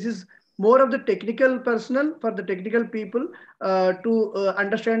cert-org.in. This is more of the technical personnel, for the technical people to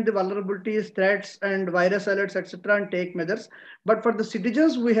understand the vulnerabilities, threats, and virus alerts, etc., and take measures. But for the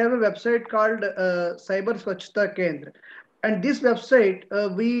citizens, we have a website called Cyber Swachhta Kendra. And this website,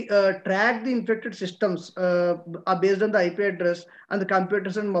 we track the infected systems based on the IP address and the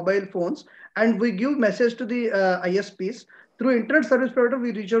computers and mobile phones. And we give message to the ISPs. Through internet service provider,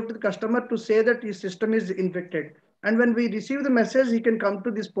 we reach out to the customer to say that his system is infected. And when we receive the message, he can come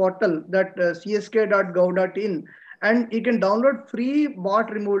to this portal, that csk.gov.in, and he can download free bot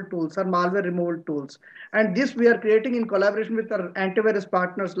removal tools or malware removal tools. And this we are creating in collaboration with our antivirus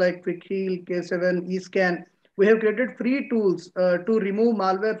partners like QuickHeal, K7, eScan. We have created free tools to remove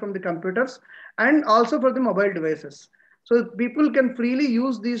malware from the computers and also for the mobile devices. So people can freely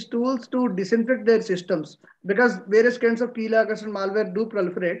use these tools to disinfect their systems, because various kinds of keyloggers and malware do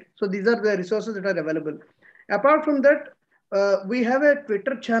proliferate. So these are the resources that are available. Apart from that, we have a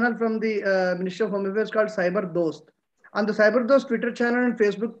Twitter channel from the Ministry of Home Affairs called Cyber Dost. On the Cyber Dost Twitter channel and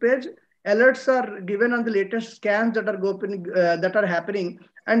Facebook page, alerts are given on the latest scams that are happening,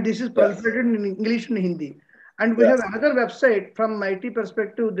 and this is proliferated in English and Hindi. And we have another website from IT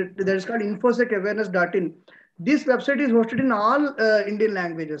perspective that is called infosecawareness.in. This website is hosted in all Indian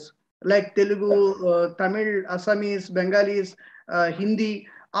languages like Telugu, Tamil, Assamese, Bengalis, Hindi,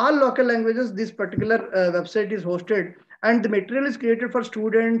 all local languages. This particular website is hosted, and the material is created for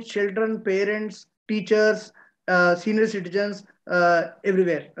students, children, parents, teachers, senior citizens,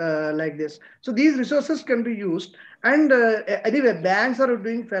 everywhere like this. So these resources can be used. And anyway, banks are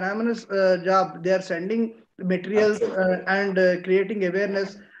doing phenomenal job. They are sending materials and creating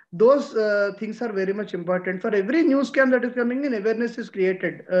awareness. Those things are very much important. For every new scam that is coming in, awareness is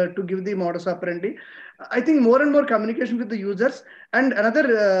created to give the modus operandi. I think more and more communication with the users. And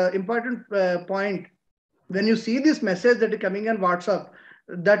another important point, when you see this message that is coming on WhatsApp,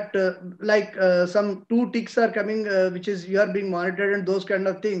 that some 2 ticks are coming, which is you are being monitored and those kind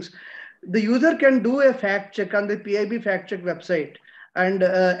of things, the user can do a fact check on the PIB fact check website. And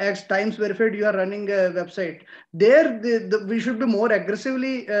as Times Verified, you are running a website. There, we should be more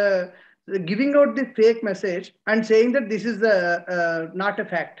aggressively giving out the fake message and saying that this is not a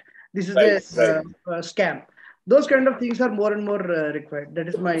fact. This is a scam. Those kind of things are more and more required. That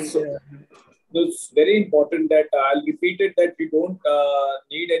is my... It's very important that I'll repeat it, that you don't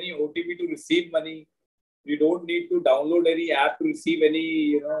need any OTP to receive money. You don't need to download any app to receive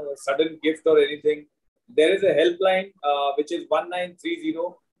any sudden gift or anything. There is a helpline which is 1930.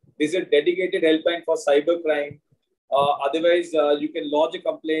 This is a dedicated helpline for cybercrime. Otherwise, you can lodge a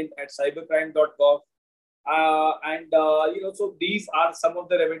complaint at cybercrime.gov. So these are some of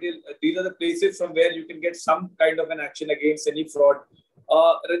the remedial. These are the places from where you can get some kind of an action against any fraud.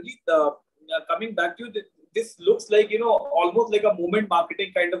 Ranjit, coming back to you, this looks like almost like a movement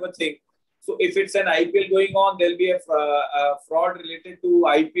marketing kind of a thing. So if it's an IPL going on, there'll be a fraud related to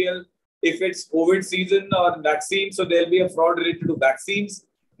IPL. If it's COVID season or vaccine, so there'll be a fraud related to vaccines.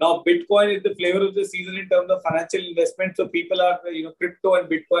 Now, Bitcoin is the flavor of the season in terms of financial investment. So people are, crypto and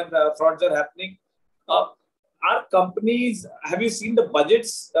Bitcoin frauds are happening. Our companies, have you seen the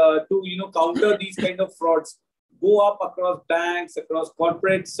budgets to, counter these kind of frauds go up across banks, across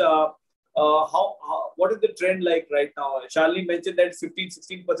corporates? What is the trend like right now? Shalini mentioned that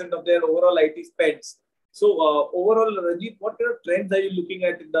 15-16% of their overall IT spends. So overall, Ranjit, what kind of trends are you looking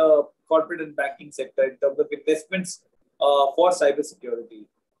at in the corporate and banking sector in terms of investments for cybersecurity?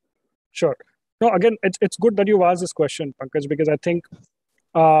 Sure. No, again, it's good that you asked this question, Pankaj, because I think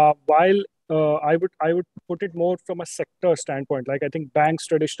while I would put it more from a sector standpoint. Like I think banks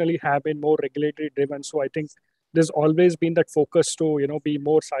traditionally have been more regulatory driven, so I think there's always been that focus to be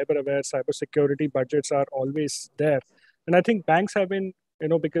more cyber aware. Cybersecurity budgets are always there, and I think banks have been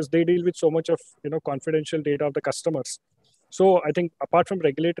because they deal with so much of confidential data of the customers. So I think apart from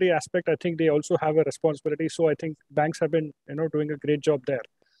regulatory aspect, I think they also have a responsibility. So I think banks have been doing a great job there.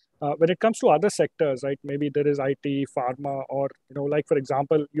 When it comes to other sectors, right? Maybe there is IT, pharma, or like for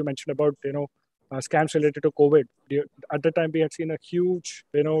example, you mentioned about scams related to COVID. At the time, we had seen a huge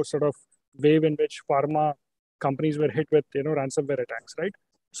sort of wave in which pharma companies were hit with ransomware attacks, right?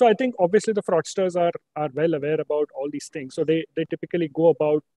 So I think obviously the fraudsters are well aware about all these things. So they typically go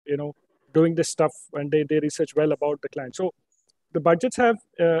about doing this stuff and they research well about the client. So the budgets have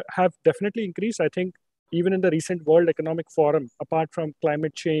definitely increased. I think even in the recent World Economic Forum, apart from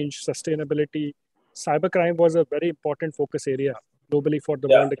climate change, sustainability, cybercrime was a very important focus area globally for the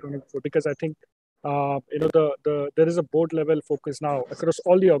World Economic Forum, because I think there is a board level focus now across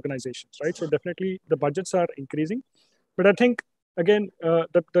all the organizations, right? So definitely the budgets are increasing. But I think, again,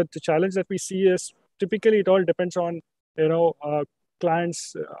 the challenge that we see is typically it all depends on,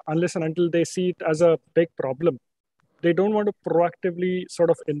 clients, unless and until they see it as a big problem. They don't want to proactively sort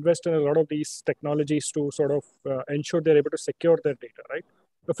of invest in a lot of these technologies to sort of ensure they're able to secure their data, right?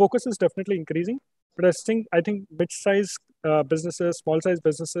 The focus is definitely increasing, but I think mid-size businesses, small-size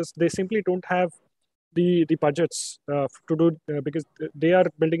businesses, they simply don't have the budgets to do because they are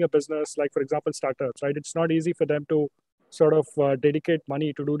building a business, like for example startups, right? It's not easy for them to sort of dedicate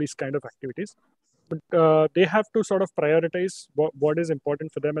money to do these kind of activities, but they have to sort of prioritize what is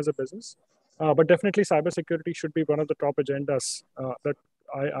important for them as a business. But definitely cybersecurity should be one of the top agendas that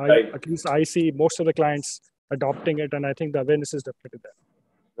Right. at least I see most of the clients adopting it, and I think the awareness is definitely there.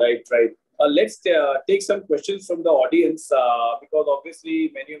 Right. Let's take some questions from the audience because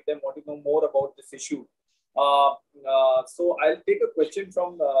obviously many of them want to know more about this issue. So I'll take a question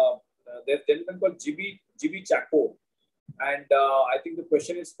from there's a gentleman called GB Chaco, and I think the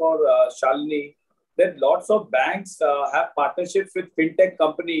question is for Shalini. That lots of banks have partnerships with fintech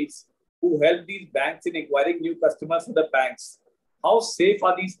companies who help these banks in acquiring new customers for the banks. How safe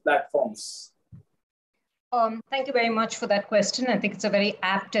are these platforms? Thank you very much for that question. I think it's a very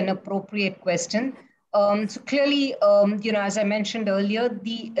apt and appropriate question. So clearly, as I mentioned earlier,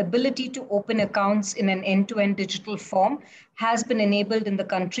 the ability to open accounts in an end-to-end digital form has been enabled in the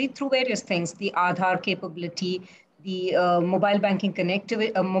country through various things: the Aadhaar capability, the mobile banking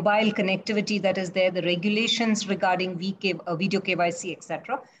connectivity, mobile connectivity that is there, the regulations regarding video KYC,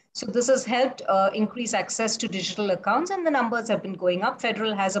 etc. So this has helped increase access to digital accounts, and the numbers have been going up.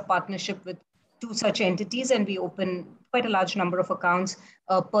 Federal has a partnership with 2 such entities, and we open quite a large number of accounts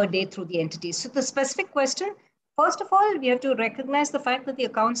per day through the entities. So the specific question, first of all, we have to recognize the fact that the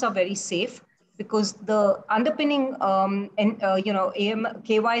accounts are very safe because the underpinning,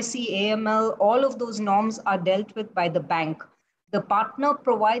 KYC, AML, all of those norms are dealt with by the bank. The partner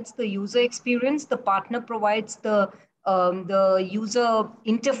provides the user experience, the partner provides the user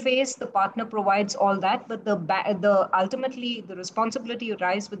interface, the partner provides all that, but ultimately the responsibility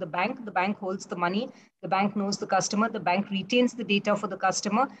lies with the bank. The bank holds the money, the bank knows the customer, the bank retains the data for the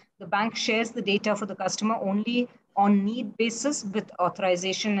customer, the bank shares the data for the customer only on need basis with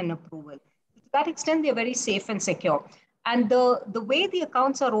authorization and approval. To that extent, they're very safe and secure. And the way the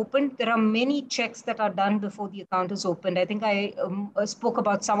accounts are opened, there are many checks that are done before the account is opened. I think I spoke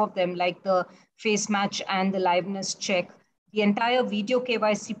about some of them, like the face match and the liveness check. The entire video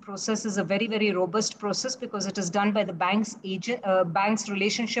KYC process is a very, very robust process because it is done by the bank's bank's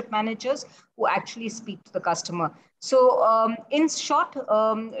relationship managers who actually speak to the customer. So in short,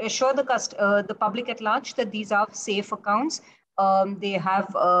 assure the public at large that these are safe accounts. They have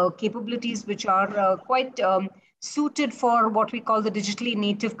capabilities which are quite suited for what we call the digitally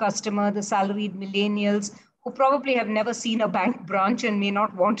native customer, the salaried millennials who probably have never seen a bank branch and may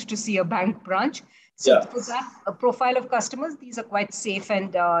not want to see a bank branch. So for that profile of customers, these are quite safe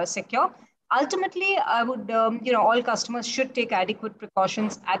and secure. Ultimately, I would, all customers should take adequate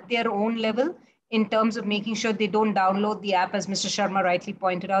precautions at their own level in terms of making sure they don't download the app, as Mr. Sharma rightly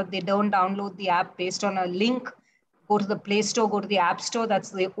pointed out. They don't download the app based on a link. Go to the Play Store, go to the App Store.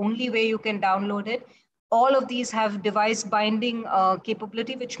 That's the only way you can download it. All of these have device binding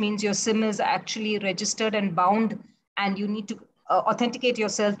capability, which means your SIM is actually registered and bound, and you need to authenticate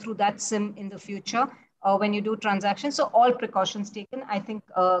yourself through that SIM in the future when you do transactions. So all precautions taken. I think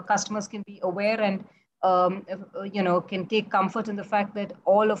customers can be aware and can take comfort in the fact that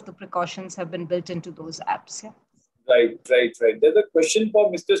all of the precautions have been built into those apps. Yeah. Right. There's a question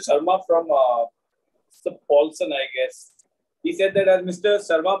for Mr. Sharma from Mr. Paulson, I guess. He said that, as Mr.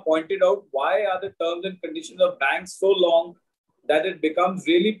 Sharma pointed out, why are the terms and conditions of banks so long that it becomes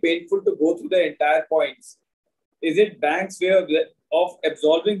really painful to go through the entire points? Is it banks' way of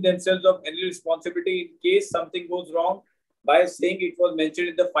absolving themselves of any responsibility in case something goes wrong by saying it was mentioned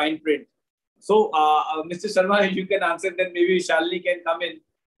in the fine print? So, Mr. Sharma, you can answer, then maybe Shalini can come in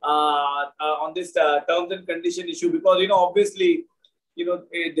on this terms and condition issue, because, obviously,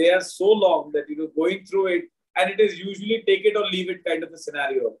 they are so long that, going through it, and it is usually take it or leave it kind of a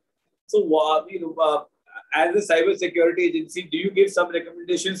scenario. So, as a cyber security agency, do you give some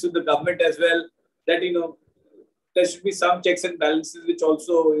recommendations to the government as well that, there should be some checks and balances which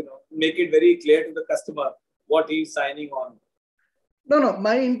also, make it very clear to the customer what he's signing on? No.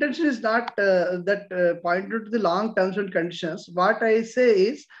 My intention is not pointed to the long terms and conditions. What I say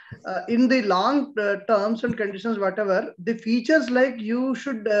is, in the long terms and conditions, whatever the features, like you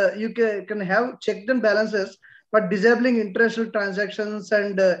should, you can have checked and balances but disabling international transactions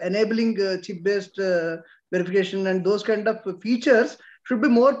and enabling chip-based verification and those kind of features should be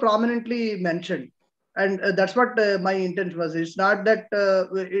more prominently mentioned. And that's what my intent was. It's not that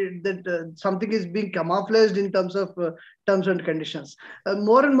something is being camouflaged in terms of terms and conditions.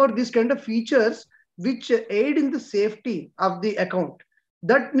 More and more, these kind of features which aid in the safety of the account,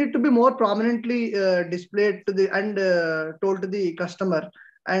 that need to be more prominently displayed to the and told to the customer.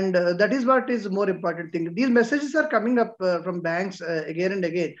 And that is what is more important thing. These messages are coming up from banks again and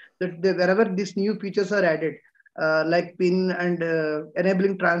again, that wherever these new features are added, like PIN and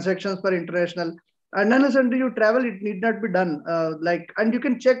enabling transactions for international. And unless until you travel, it need not be done. And you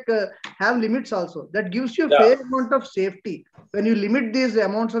can check, have limits also. That gives you a fair amount of safety when you limit these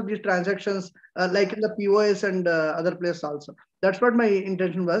amounts of these transactions, like in the POS and other places also. That's what my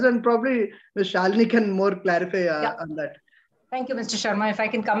intention was. And probably Ms. Shalini can more clarify on that. Thank you, Mr. Sharma. If I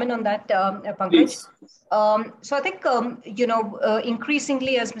can come in on that, Pankaj. So I think,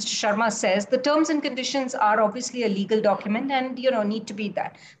 increasingly, as Mr. Sharma says, the terms and conditions are obviously a legal document and, need to be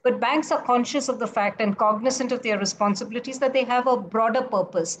that. But banks are conscious of the fact and cognizant of their responsibilities that they have a broader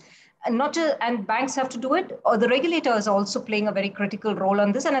purpose. And banks have to do it, or the regulator is also playing a very critical role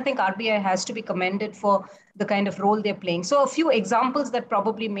on this. And I think RBI has to be commended for the kind of role they're playing. So a few examples that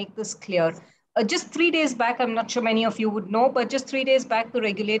probably make this clear. Just 3 days back, I'm not sure many of you would know, but just 3 days back, the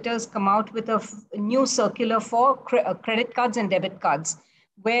regulators come out with a new circular for credit cards and debit cards,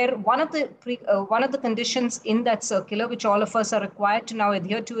 where one of the conditions in that circular, which all of us are required to now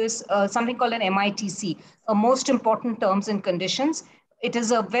adhere to, is something called an MITC, a most important terms and conditions. It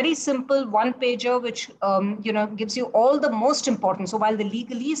is a very simple one-pager, which gives you all the most important. So while the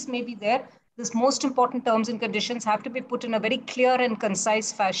legalese may be there, this most important terms and conditions have to be put in a very clear and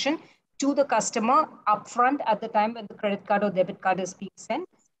concise fashion to the customer upfront at the time when the credit card or debit card is being sent.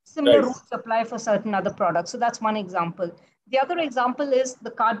 Similar rules apply for certain other products. So that's one example. The other example is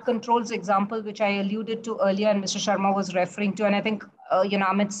the card controls example, which I alluded to earlier and Mr. Sharma was referring to. And I think,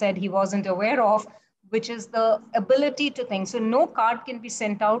 Amit said he wasn't aware of, which is the ability to think. So no card can be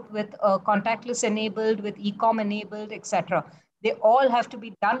sent out with contactless enabled, with e-com enabled, etc. They all have to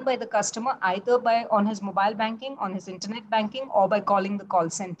be done by the customer, either on his mobile banking, on his internet banking, or by calling the call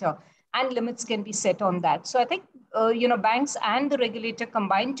center. And limits can be set on that. So I think, banks and the regulator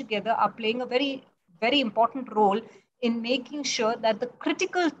combined together are playing a very, very important role in making sure that the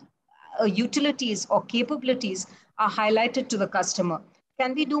critical utilities or capabilities are highlighted to the customer.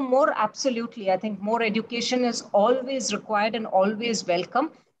 Can we do more? Absolutely. I think more education is always required and always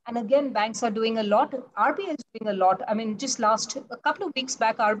welcome. And again, banks are doing a lot. RBI is doing a lot. I mean, just a couple of weeks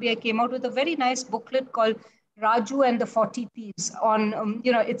back, RBI came out with a very nice booklet called Raju and the 40 Thieves on,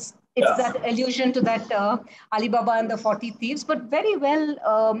 it's that allusion to that Alibaba and the 40 Thieves, but very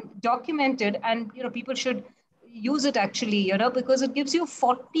well documented. And, people should use it actually, because it gives you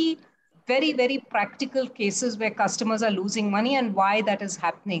 40 very, very practical cases where customers are losing money and why that is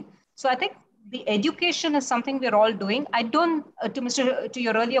happening. So I think the education is something we're all doing. I don't, to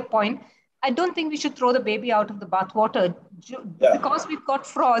your earlier point, I don't think we should throw the baby out of the bathwater. Because we've got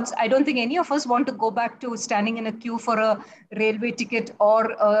frauds, I don't think any of us want to go back to standing in a queue for a railway ticket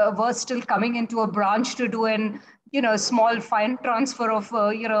or worse still coming into a branch to do a small fine transfer of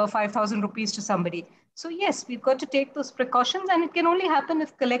 5,000 rupees to somebody. So yes, we've got to take those precautions, and it can only happen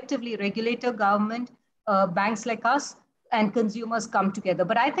if collectively regulator, government, banks like us, and consumers come together.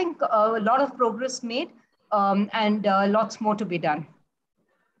 But I think a lot of progress made and lots more to be done.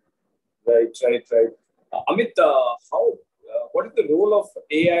 Right. Amit, what is the role of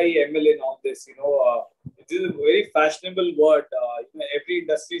AI, ML in all this? It is a very fashionable word. Every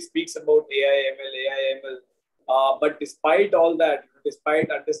industry speaks about AI, ML. But despite all that,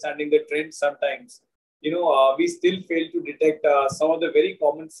 despite understanding the trends sometimes, we still fail to detect some of the very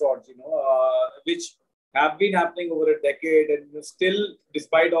common frauds, which have been happening over a decade, and still,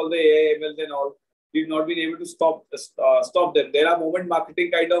 despite all the AI, ML and all, we've not been able to stop them. There are moment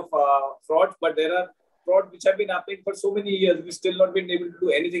marketing kind of frauds, but there are frauds which have been happening for so many years. We've still not been able to do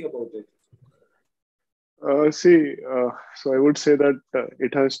anything about it. So I would say that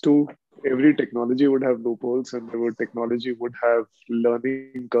every technology would have loopholes, and every technology would have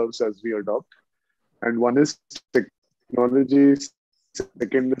learning curves as we adopt. And one is technology,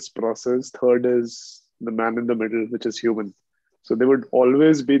 second is process, third is the man in the middle, which is human. So there would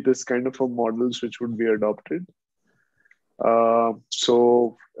always be this kind of models which would be adopted.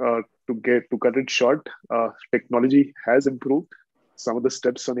 To cut it short, technology has improved. Some of the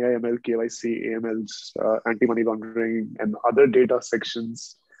steps on AI, ML, KYC, AMLs, anti-money laundering, and other data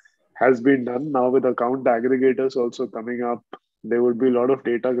sections has been done. Now with account aggregators also coming up, there would be a lot of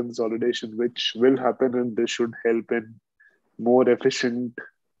data consolidation, which will happen, and this should help in more efficient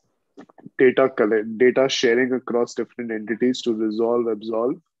data sharing across different entities to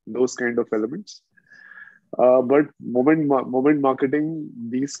absolve those kind of elements. But moment marketing,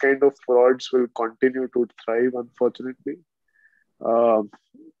 these kind of frauds will continue to thrive, unfortunately. But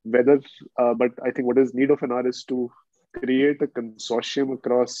I think what is need of an hour is to create a consortium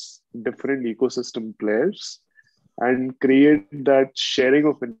across different ecosystem players and create that sharing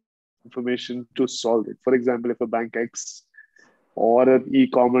of information to solve it. For example, if a bank X or an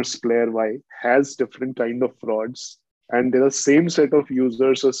e-commerce player Y has different kind of frauds, and there are same set of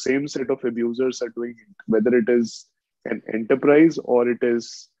users or same set of abusers are doing it, whether it is an enterprise or it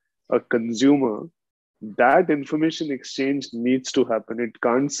is a consumer, that information exchange needs to happen. It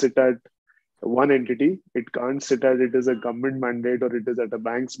can't sit at one entity. It can't sit at it is a government mandate or it is at a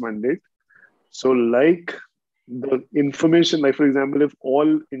bank's mandate. So like the information, like for example, if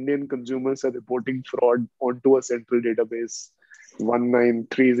all Indian consumers are reporting fraud onto a central database,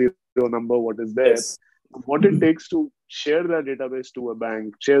 1930 number, what is there, Yes. what it takes to share that database to a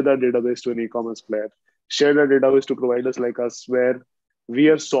bank, share that database to an e-commerce player, share that database to providers like us, where we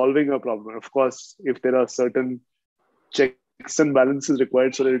are solving a problem. Of course, if there are certain checks and balances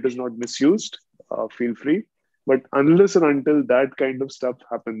required so that it is not misused, feel free. But unless and until that kind of stuff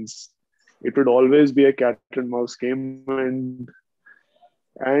happens, it would always be a cat and mouse game, and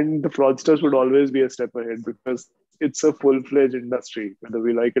the fraudsters would always be a step ahead, because it's a full-fledged industry, whether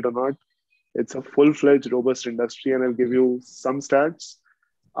we like it or not. It's a full-fledged, robust industry, and I'll give you some stats.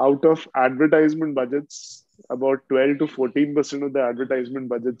 Out of advertisement budgets, about 12 to 14% of the advertisement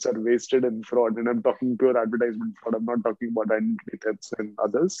budgets are wasted in fraud. And I'm talking pure advertisement fraud. I'm not talking about identity thefts and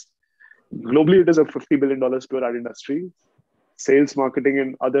others. Globally, it is a $50 billion pure ad industry. Sales, marketing,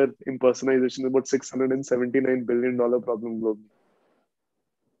 and other impersonation, about $679 billion problem globally.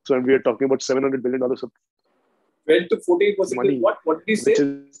 So, and we are talking about $700 billion of 12 to 14%. money. What did you say? Which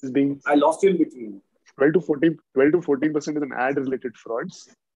is being, I lost you in between. 12 to 14% is an ad-related frauds.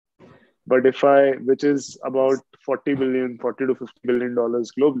 But which is about $40 to $50 billion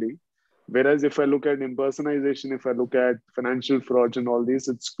globally. Whereas if I look at impersonation, if I look at financial frauds and all these,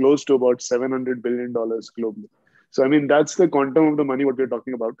 it's close to about $700 billion globally. So, I mean, that's the quantum of the money what we're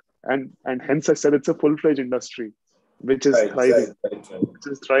talking about. And hence I said it's a full-fledged industry, which is thriving. Which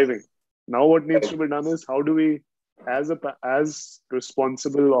is thriving. Now what needs to be done is, how do we, as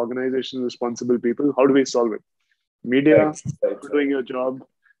responsible organizations, responsible people, how do we solve it? Media, doing your job,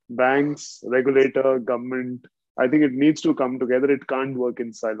 banks, regulator, government. I think it needs to come together. It can't work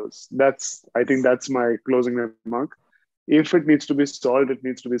in silos. I think that's my closing remark. If it needs to be solved, it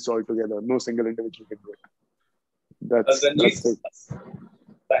needs to be solved together. No single individual can do it. That's it.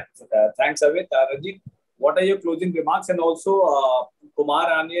 Thanks, Avit. Ranjit, what are your closing remarks? And also,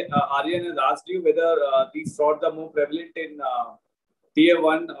 Kumar Aryan has asked you whether these frauds are more prevalent in tier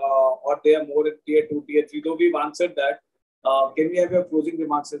 1 or they are more in tier 2, tier 3. Though we've answered that. Can we have your closing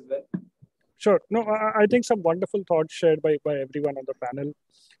remarks as well? Sure. No, I think some wonderful thoughts shared by everyone on the panel.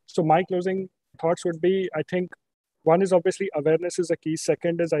 So my closing thoughts would be, I think, one is obviously awareness is a key.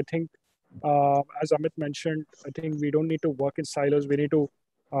 Second is, I think, as Amit mentioned, I think we don't need to work in silos. We need to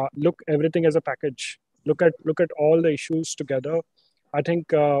look everything as a package. Look at all the issues together. I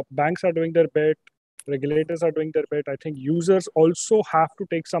think banks are doing their bit. Regulators are doing their bit. I think users also have to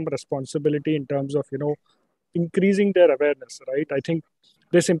take some responsibility in terms of, increasing their awareness, right? I think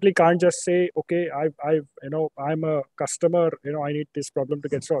they simply can't just say, okay, I'm a customer, I need this problem to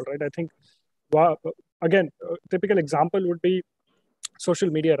get solved, right? I think, again, a typical example would be social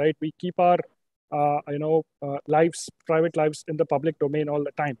media, right? We keep our, private lives in the public domain all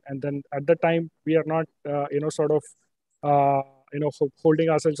the time. And then at the time, we are not, holding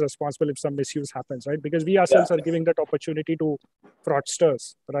ourselves responsible if some misuse happens, right? Because we ourselves are giving that opportunity to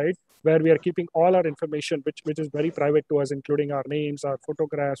fraudsters, right? Where we are keeping all our information, which is very private to us, including our names, our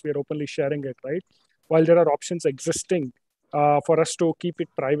photographs, we are openly sharing it, right? While there are options existing for us to keep it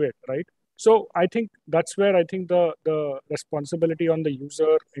private, right? So I think that's where I think the responsibility on the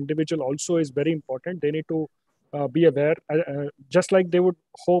user individual also is very important. They need to be aware, just like they would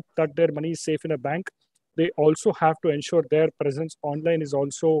hope that their money is safe in a bank. They also have to ensure their presence online is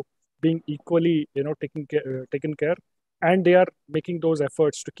also being equally, taken care, and they are making those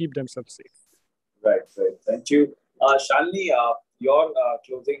efforts to keep themselves safe. Right. Thank you. Shalini, your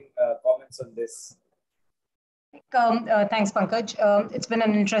closing comments on this. Thanks, Pankaj. It's been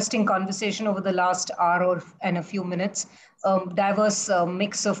an interesting conversation over the last hour and a few minutes. Diverse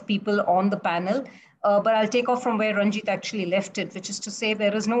mix of people on the panel. But I'll take off from where Ranjit actually left it, which is to say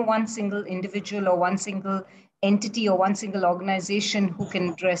there is no one single individual or one single entity or one single organization who can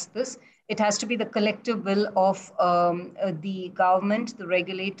address this. It has to be the collective will of the government, the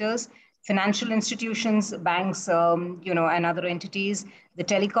regulators, financial institutions, banks, and other entities, the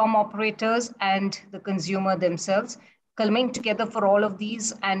telecom operators, and the consumer themselves, coming together for all of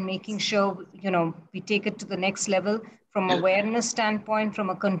these and making sure, we take it to the next level from awareness standpoint, from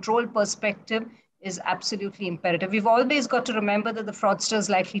a control perspective, is absolutely imperative. We've always got to remember that the fraudster is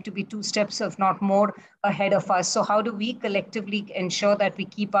likely to be 2 steps, if not more, ahead of us. So how do we collectively ensure that we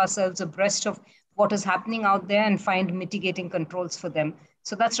keep ourselves abreast of what is happening out there and find mitigating controls for them?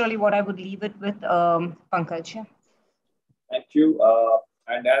 So that's really what I would leave it with, Pankaj. Yeah. Thank you.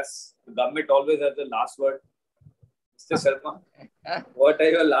 And as the government always has the last word, Mr. Sharma, what are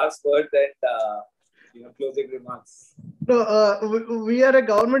your last words and closing remarks? So we are a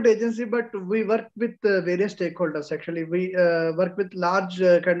government agency, but we work with various stakeholders. Actually, we work with large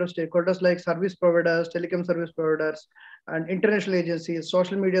kind of stakeholders like service providers, telecom service providers, and international agencies,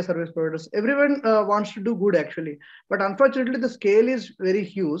 social media service providers. Everyone wants to do good, actually, but unfortunately, the scale is very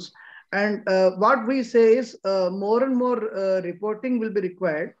huge. And what we say is more and more reporting will be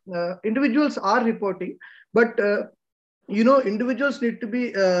required. Individuals are reporting, but individuals need to be,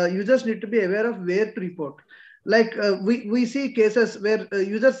 users need to be aware of where to report. Like we see cases where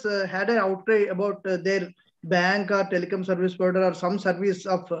users had an outcry about their bank or telecom service provider or some service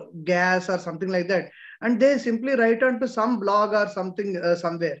of gas or something like that, and they simply write onto some blog or something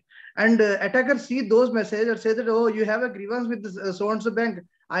somewhere, and attackers see those messages and say that, oh, you have a grievance with this so and so bank,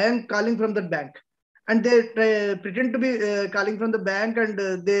 I am calling from that bank, and they pretend to be calling from the bank, and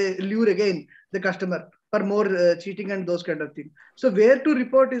they lure again the customer for more cheating and those kind of things. So where to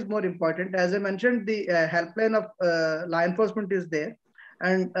report is more important. As I mentioned, the helpline of law enforcement is there,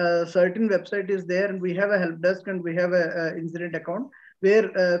 and certain website is there, and we have a help desk, and we have a incident account where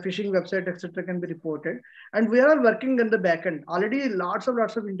phishing website, etc., can be reported. And we are working in the back end. Already lots of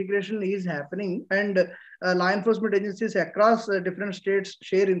integration is happening, and law enforcement agencies across different states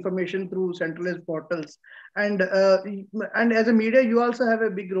share information through centralized portals. And as a media, you also have a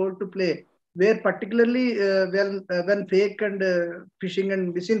big role to play, where particularly when fake and phishing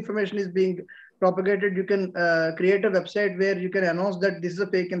and misinformation is being propagated, you can create a website where you can announce that this is a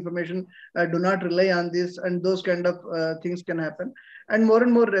fake information, do not rely on this, and those kind of things can happen. And more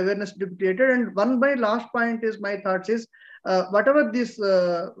awareness to be created. And my last point is, my thoughts is, whatever these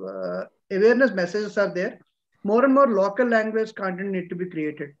awareness messages are there, more and more local language content need to be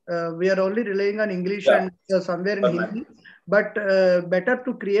created. We are only relying on English and somewhere in Hindi. But better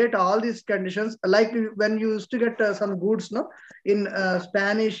to create all these conditions, like when you used to get some goods, in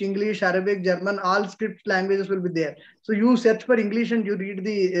Spanish, English, Arabic, German, all script languages will be there. So you search for English and you read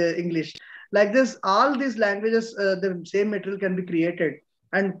the English. Like this, all these languages, the same material can be created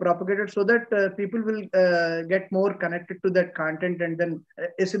and propagated, so that people will get more connected to that content and then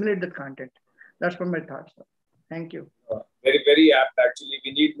assimilate the content. That's from my thoughts. Thank you. Very, very apt, actually.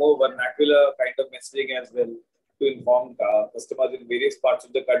 We need more vernacular kind of messaging as well to inform customers in various parts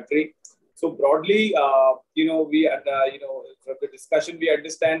of the country. So broadly, we from the discussion, we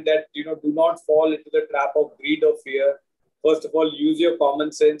understand that, do not fall into the trap of greed or fear. First of all, use your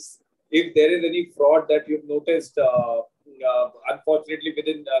common sense. If there is any fraud that you've noticed, unfortunately,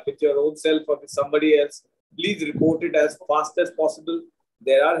 with your own self or with somebody else, please report it as fast as possible.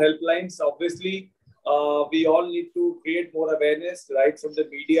 There are helplines. Obviously, we all need to create more awareness, right, from the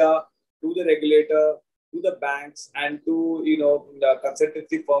media to the regulator, to the banks, and to the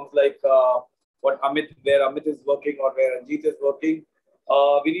consultancy firms like where Amit is working or where Ranjit is working.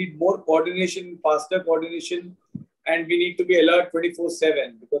 We need more coordination, faster coordination, and we need to be alert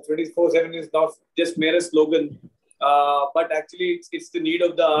 24/7, because 24/7 is not just mere a slogan, but actually it's the need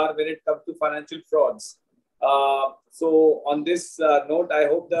of the hour when it comes to financial frauds. So on this note, I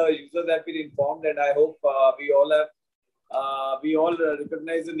hope the users have been informed, and I hope we all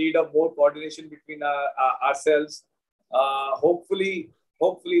recognize the need of more coordination between ourselves. Hopefully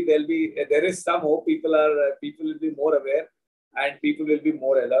there is some hope. People will be more aware, and people will be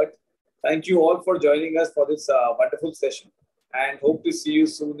more alert. Thank you all for joining us for this wonderful session, and hope to see you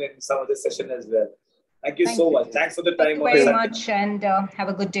soon in some of the session as well. Thank you so much. Thanks for the time. Thank you very much, and have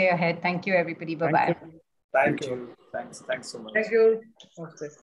a good day ahead. Thank you, everybody. Bye-bye. Thank you. Thanks so much. Thank you.